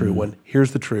and the true one.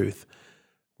 Here's the truth.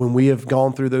 When we have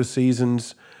gone through those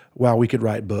seasons, wow, we could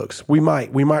write books. We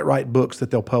might write books that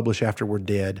they'll publish after we're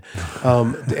dead,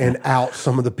 and out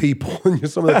some of the people and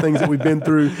some of the things that we've been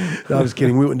through. No, I'm just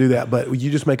kidding. We wouldn't do that. But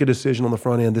you just make a decision on the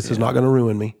front end. This is not going to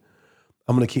ruin me.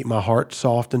 I'm going to keep my heart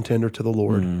soft and tender to the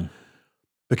Lord,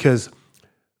 because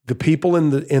the people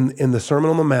in the Sermon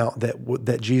on the Mount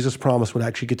that Jesus promised would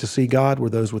actually get to see God were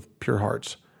those with pure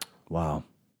hearts. Wow.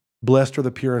 Blessed are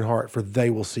the pure in heart, for they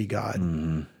will see God.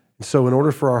 And so in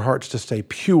order for our hearts to stay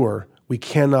pure, we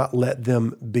cannot let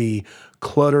them be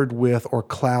cluttered with or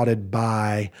clouded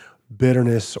by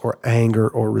bitterness or anger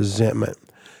or resentment.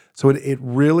 So it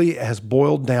really has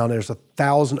boiled down. There's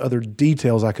 1,000 other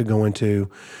details I could go into.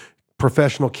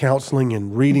 Professional counseling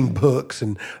and reading books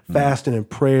and fasting and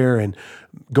prayer and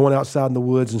going outside in the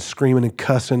woods and screaming and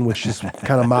cussing, which is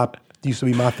kind of used to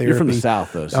be my therapy. You're from the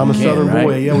South, though. So I'm a Southern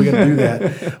boy. Right? Yeah, we got to do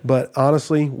that. But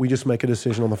honestly, we just make a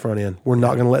decision on the front end. We're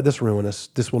not going to let this ruin us.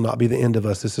 This will not be the end of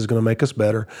us. This is going to make us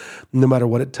better. No matter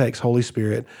what it takes, Holy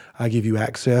Spirit, I give you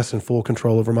access and full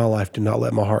control over my life. Do not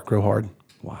let my heart grow hard.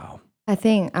 Wow. I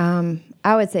think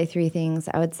I would say 3 things.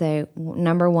 I would say,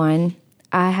 number 1,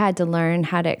 I had to learn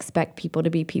how to expect people to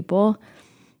be people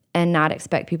and not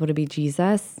expect people to be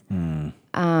Jesus.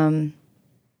 And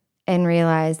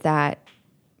realize that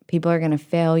people are going to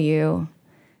fail you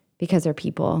because they're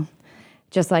people,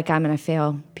 just like I'm going to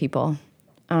fail people.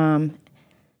 And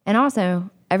also,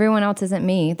 everyone else isn't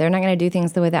me. They're not going to do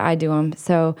things the way that I do them.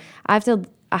 So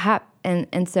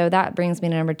and so that brings me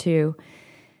to number 2.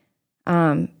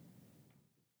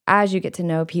 As you get to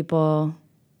know people,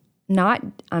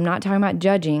 I'm not talking about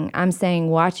judging. I'm saying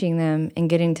watching them and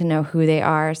getting to know who they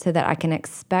are so that I can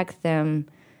expect them.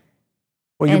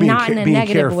 Well, you're and not in a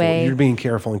negative way. You're being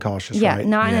careful and cautious, yeah, right?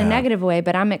 Not in a negative way,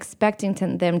 but I'm expecting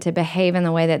them to behave in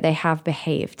the way that they have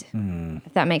behaved,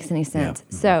 if that makes any sense.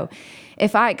 Yeah. So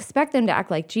if I expect them to act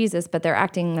like Jesus, but they're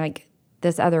acting like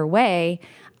this other way,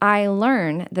 I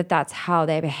learn that that's how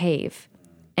they behave.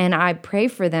 And I pray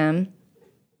for them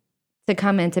to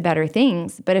come into better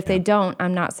things. But if they don't,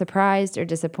 I'm not surprised or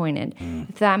disappointed.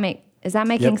 Is that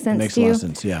making sense makes to you? A lot of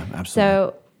sense. Yeah, absolutely.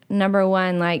 So number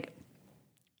 1, like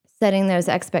setting those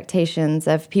expectations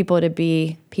of people to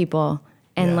be people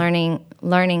and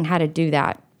learning how to do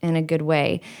that in a good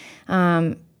way.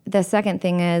 The second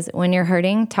thing is, when you're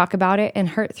hurting, talk about it and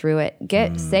hurt through it.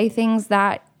 Say things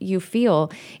that you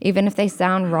feel, even if they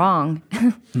sound wrong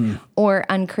or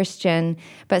unchristian,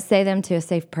 but say them to a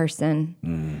safe person.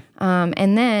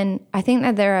 And then I think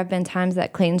that there have been times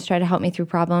that Clayton's tried to help me through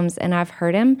problems and I've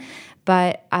hurt him,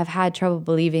 but I've had trouble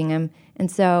believing him.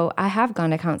 And so I have gone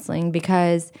to counseling,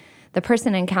 because the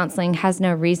person in counseling has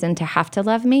no reason to have to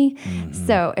love me.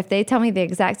 So if they tell me the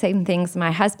exact same things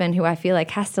my husband, who I feel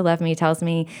like has to love me, tells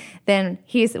me, then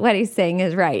what he's saying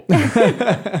is right.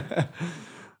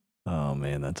 Oh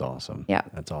man, that's awesome. Yeah.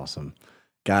 That's awesome.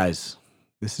 Guys,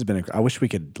 this has been, I wish we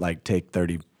could take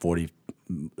 30, 40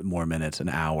 more minutes, an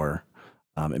hour.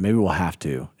 And maybe we'll have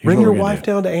to. Bring your wife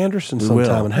down to Anderson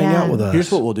sometime and hang out with us.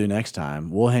 Here's what we'll do next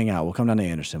time. We'll hang out. We'll come down to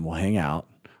Anderson. We'll hang out.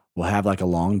 We'll have like a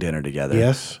long dinner together.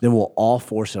 Yes. Then we'll all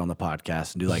force it on the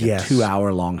podcast and do like a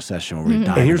 2-hour long session where we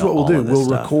dive And here's into what we'll all do. of this We'll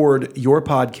stuff. record your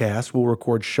podcast. We'll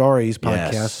record Sharie's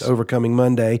podcast, Yes. Overcoming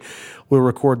Monday. We'll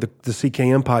record the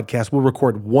CKM podcast. We'll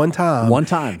record one time.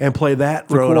 And play that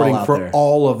Throw it all recording out for there.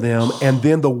 all of them. And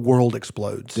then the world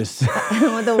explodes.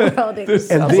 The world is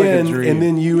and sounds like a then dream. and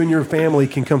then you and your family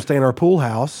can come stay in our pool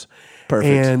house.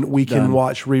 Perfect. And we can Done.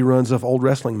 watch reruns of old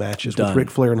wrestling matches with Done.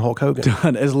 Ric Flair and Hulk Hogan.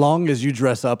 Done. As long as you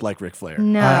dress up like Ric Flair.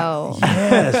 no.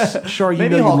 Yes. Shari, you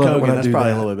Maybe know Hulk you love it Hogan. when I That's do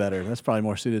probably that. a little bit better. That's probably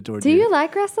more suited towards Do you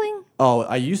like wrestling? Oh,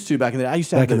 I used to back in the day. I used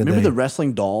to have Back in the remember day. the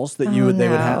wrestling dolls that Oh, they would no.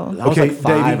 have. I was Okay, like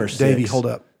 5 Davey, or 6. Davey, hold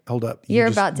up. You're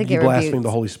about to get you blasphemed rebuked.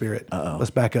 the Holy Spirit. Let's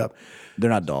back up. They're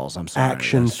not dolls. I'm sorry.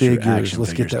 Action That's true. figures. Action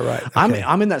Let's get figures. that right. Okay.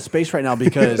 I'm in that space right now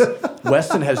because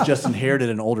Weston has just inherited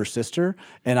an older sister,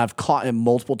 and I've caught him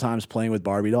multiple times playing with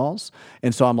Barbie dolls,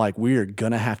 and so I'm like, we are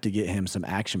gonna have to get him some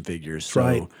action figures,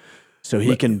 so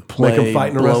he can play him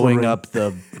fight in a wrestling blowing ring. up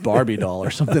the Barbie doll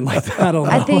or something like that. I don't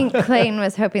know. I think Clayton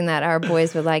was hoping that our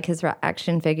boys would like his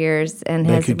action figures and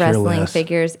They his could care wrestling less.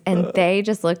 figures, and they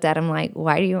just looked at him like,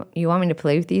 "Why do you want me to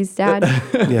play with these, Dad?"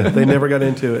 Yeah, they never got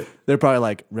into it. They're probably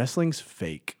like, wrestling's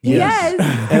fake. Yes.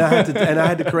 And I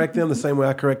had to correct them the same way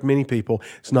I correct many people.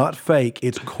 It's not fake,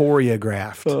 it's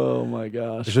choreographed. Oh my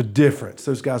gosh. There's a difference.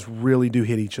 Those guys really do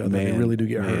hit each other. They Man, really do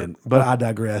get hurt. man. But I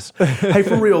digress. Hey,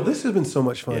 for real, this has been so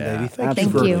much fun, Yeah, Davey. Thank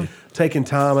absolutely. you for taking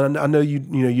time. And I know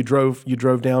you drove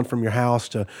down from your house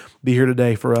to be here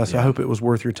today for us. I hope it was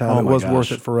worth your time. Oh it my was gosh.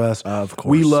 worth it for us. Of course.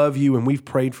 We love you and we've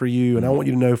prayed for you. And I want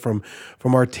you to know from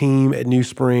our team at New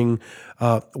Spring,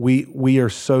 we are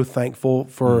so thankful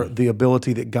for the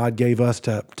ability that God gave us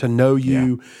to know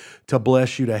you, to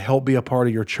bless you, to help be a part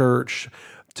of your church,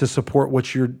 to support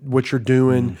what you're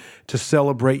doing, to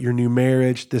celebrate your new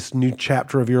marriage, this new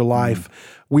chapter of your life.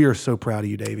 We are so proud of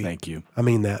you, Davey. Thank you. I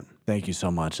mean that. Thank you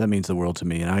so much. That means the world to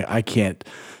me. And I can't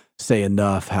say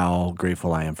enough how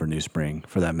grateful I am for New Spring,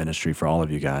 for that ministry, for all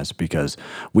of you guys, because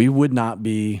we would not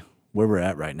be where we're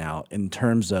at right now in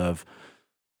terms of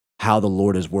how the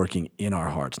Lord is working in our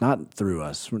hearts, not through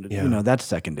us. Yeah. You know, that's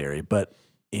secondary, but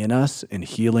in us and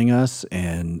healing us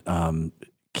and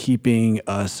keeping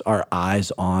our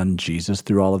eyes on Jesus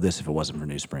through all of this if it wasn't for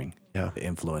New Spring. Yeah. The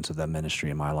influence of that ministry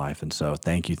in my life. And so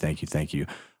thank you.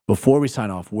 Before we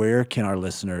sign off, where can our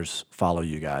listeners follow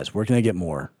you guys? Where can they get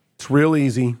more? It's real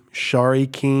easy.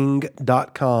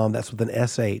 SharieKing.com. That's with an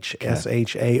SH.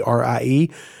 SHARIE.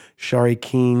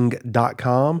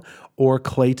 SharieKing.com or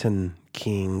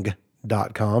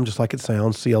ClaytonKing.com, just like it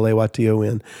sounds,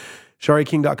 CLAYTON.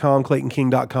 SharieKing.com,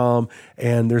 ClaytonKing.com,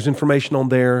 and there's information on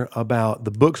there about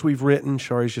the books we've written.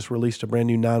 Sharie's just released a brand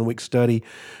new 9-week study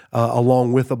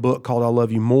along with a book called I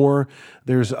Love You More.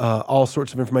 There's all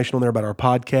sorts of information on there about our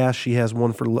podcast. She has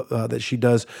one that she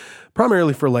does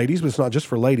primarily for ladies, but it's not just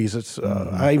for ladies. It's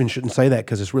I even shouldn't say that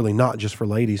because it's really not just for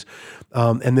ladies.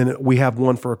 And then we have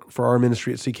one for our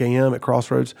ministry at CKM at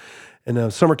Crossroads.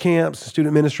 And summer camps,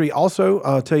 student ministry. Also,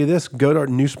 I'll tell you this, go to our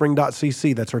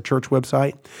newspring.cc. That's our church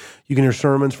website. You can hear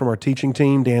sermons from our teaching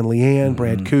team, Dan Leanne,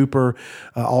 Brad Cooper,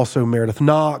 also Meredith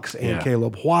Knox and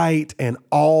Caleb White, and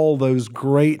all those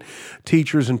great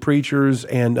teachers and preachers.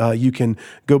 And you can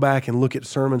go back and look at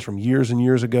sermons from years and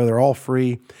years ago. They're all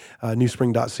free.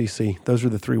 Newspring.cc. Those are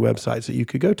the 3 websites that you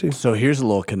could go to. So here's a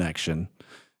little connection.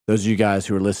 Those of you guys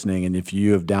who are listening, and if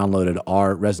you have downloaded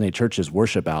our Resonate Church's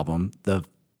worship album, the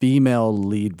female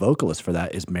lead vocalist for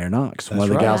that is Mare Knox, one of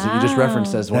the gals that you just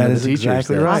referenced as one That of is the teachers.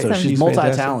 exactly there. right. So Awesome. she's She's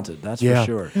multi-talented, that's for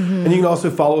sure. And you can also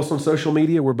follow us on social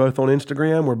media. We're both on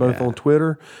Instagram. We're both on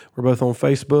Twitter. We're both on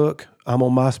Facebook. I'm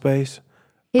on MySpace.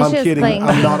 He's I'm just kidding. playing.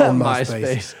 I'm not on MySpace.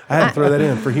 MySpace. I had to throw that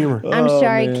in for humor. I'm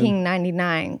Sharie King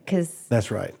 99 because That's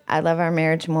right. I love our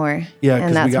marriage more. Yeah, and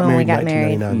because that's we got when married we in got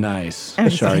married. 1999. Nice. I'm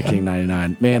just Sharie kidding. King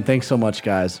 99. Man, thanks so much,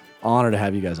 guys. Honor to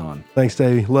have you guys on. Thanks,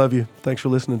 Davey. Love you. Thanks for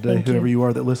listening today, Thank you. whoever you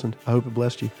are that listened. I hope it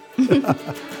blessed you.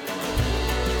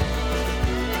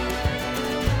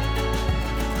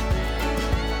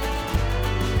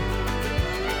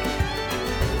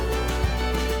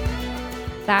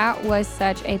 That was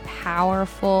such a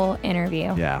powerful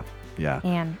interview. Yeah.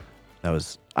 And That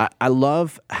was, I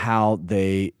love how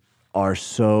they are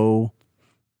so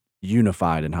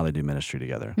unified in how they do ministry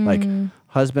together. Like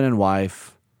husband and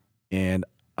wife. And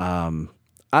I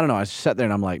don't know, I sat there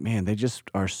and I'm like, man, they just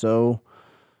are so,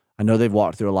 I know they've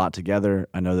walked through a lot together.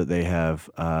 I know that they have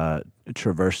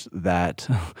traversed that,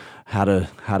 how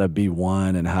to be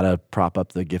one and how to prop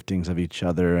up the giftings of each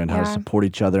other and how to support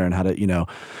each other and how to,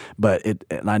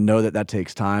 and I know that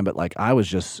takes time, but like I was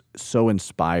just so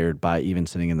inspired by even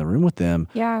sitting in the room with them,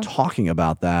 talking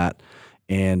about that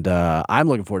And I'm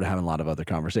looking forward to having a lot of other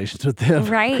conversations with them,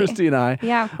 Right. Christy and I.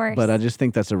 Yeah, of course. But I just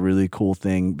think that's a really cool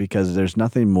thing because there's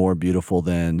nothing more beautiful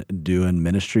than doing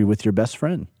ministry with your best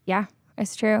friend. Yeah,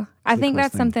 it's true. I think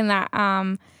that's something that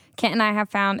Kent and I have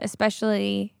found,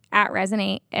 especially at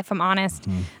Resonate, if I'm honest.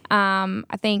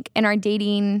 I think in our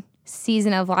dating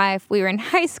season of life, we were in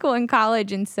high school and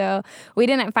college, and so we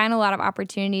didn't find a lot of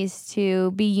opportunities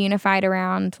to be unified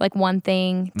around like one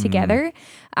thing together.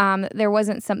 There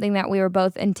wasn't something that we were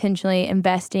both intentionally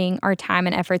investing our time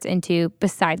and efforts into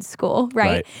besides school,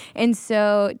 right? And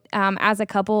so as a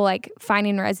couple, like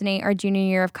finding Resonate our junior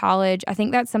year of college, I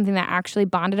think that's something that actually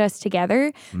bonded us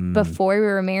together before we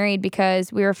were married,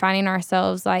 because we were finding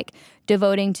ourselves like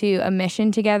devoting to a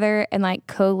mission together and like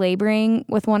co-laboring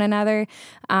with one another.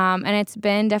 And it's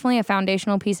been definitely a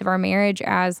foundational piece of our marriage,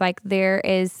 as like there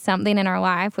is something in our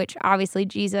life, which obviously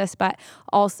Jesus, but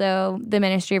also the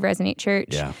ministry of Resonate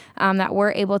Church, that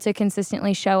we're able to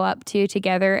consistently show up to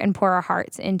together and pour our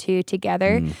hearts into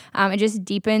together. It just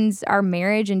deepens our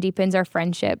marriage and deepens our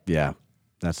friendship. Yeah.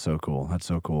 That's so cool. That's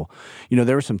so cool. You know,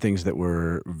 there were some things that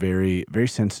were very, very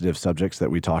sensitive subjects that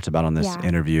we talked about on this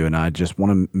interview, and I just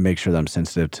want to make sure that I'm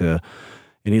sensitive to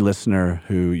any listener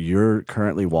who you're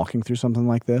currently walking through something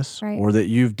like this, or that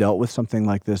you've dealt with something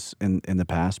like this in the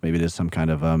past. Maybe it is some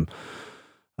kind of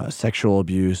sexual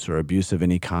abuse or abuse of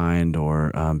any kind,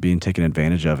 or being taken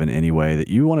advantage of in any way, that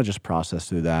you want to just process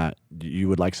through that. You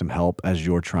would like some help as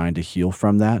you're trying to heal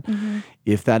from that.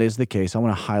 If that is the case, I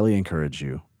want to highly encourage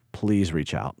you. Please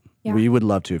reach out. We would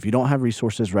love to. If you don't have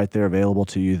resources right there available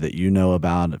to you that you know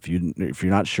about, if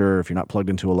you're not sure, if you're not plugged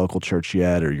into a local church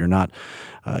yet, or you're not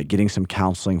getting some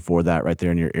counseling for that right there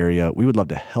in your area, we would love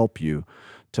to help you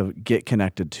to get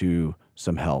connected to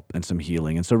some help and some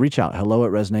healing. And so reach out,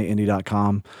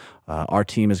 hello@resonateindy.com. Our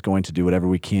team is going to do whatever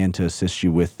we can to assist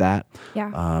you with that.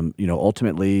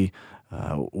 Ultimately,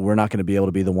 we're not going to be able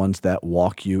to be the ones that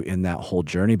walk you in that whole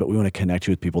journey, but we want to connect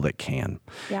you with people that can.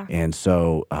 And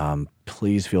so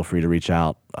please feel free to reach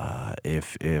out. I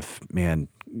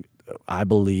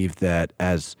believe that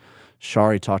as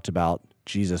Sharie talked about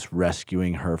Jesus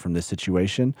rescuing her from this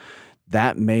situation,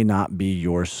 that may not be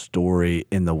your story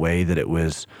in the way that it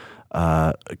was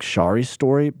Sharie's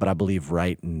story, but I believe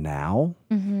right now,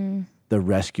 the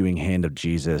rescuing hand of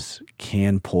Jesus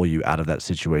can pull you out of that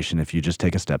situation if you just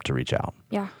take a step to reach out.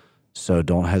 So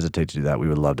don't hesitate to do that. We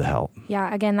would love to help.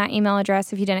 Again, that email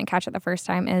address, if you didn't catch it the first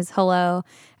time, is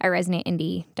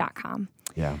hello@resonateindy.com.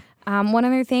 One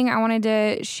other thing I wanted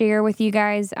to share with you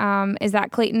guys is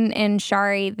that Clayton and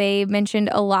Sharie, they mentioned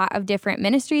a lot of different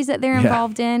ministries that they're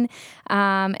involved in.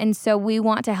 And so we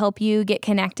want to help you get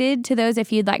connected to those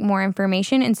if you'd like more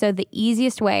information. And so the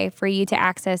easiest way for you to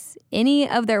access any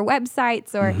of their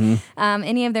websites or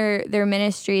any of their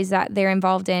ministries that they're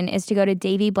involved in is to go to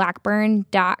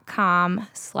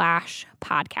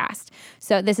daveyblackburn.com/podcast.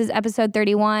 So this is episode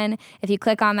 31. If you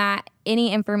click on that,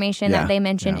 any information that they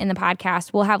mention in the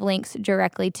podcast, we'll have links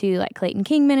directly to like Clayton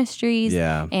King Ministries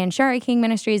and Sharie King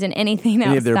Ministries and anything else.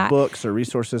 Any of their books or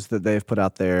resources that they've put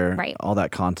out there, all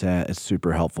that content is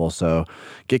super helpful. So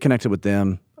get connected with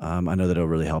them. I know that it'll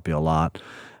really help you a lot.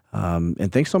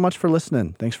 And thanks so much for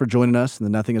listening. Thanks for joining us in the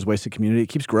Nothing is Wasted community. It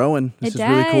keeps growing. This is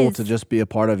really cool to just be a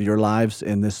part of your lives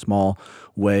in this small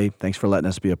way. Thanks for letting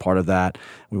us be a part of that.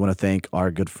 We want to thank our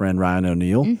good friend Ryan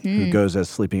O'Neill, who goes as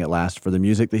Sleeping at Last, for the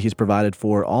music that he's provided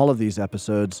for all of these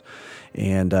episodes.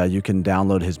 And you can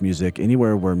download his music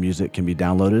anywhere where music can be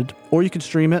downloaded, or you can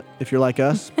stream it if you're like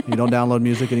us. You don't download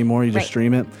music anymore. You just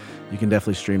stream it. You can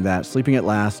definitely stream that. Sleeping at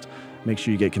Last. Make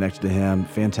sure you get connected to him.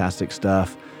 Fantastic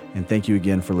stuff. And thank you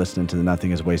again for listening to the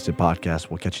Nothing is Wasted podcast.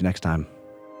 We'll catch you next time.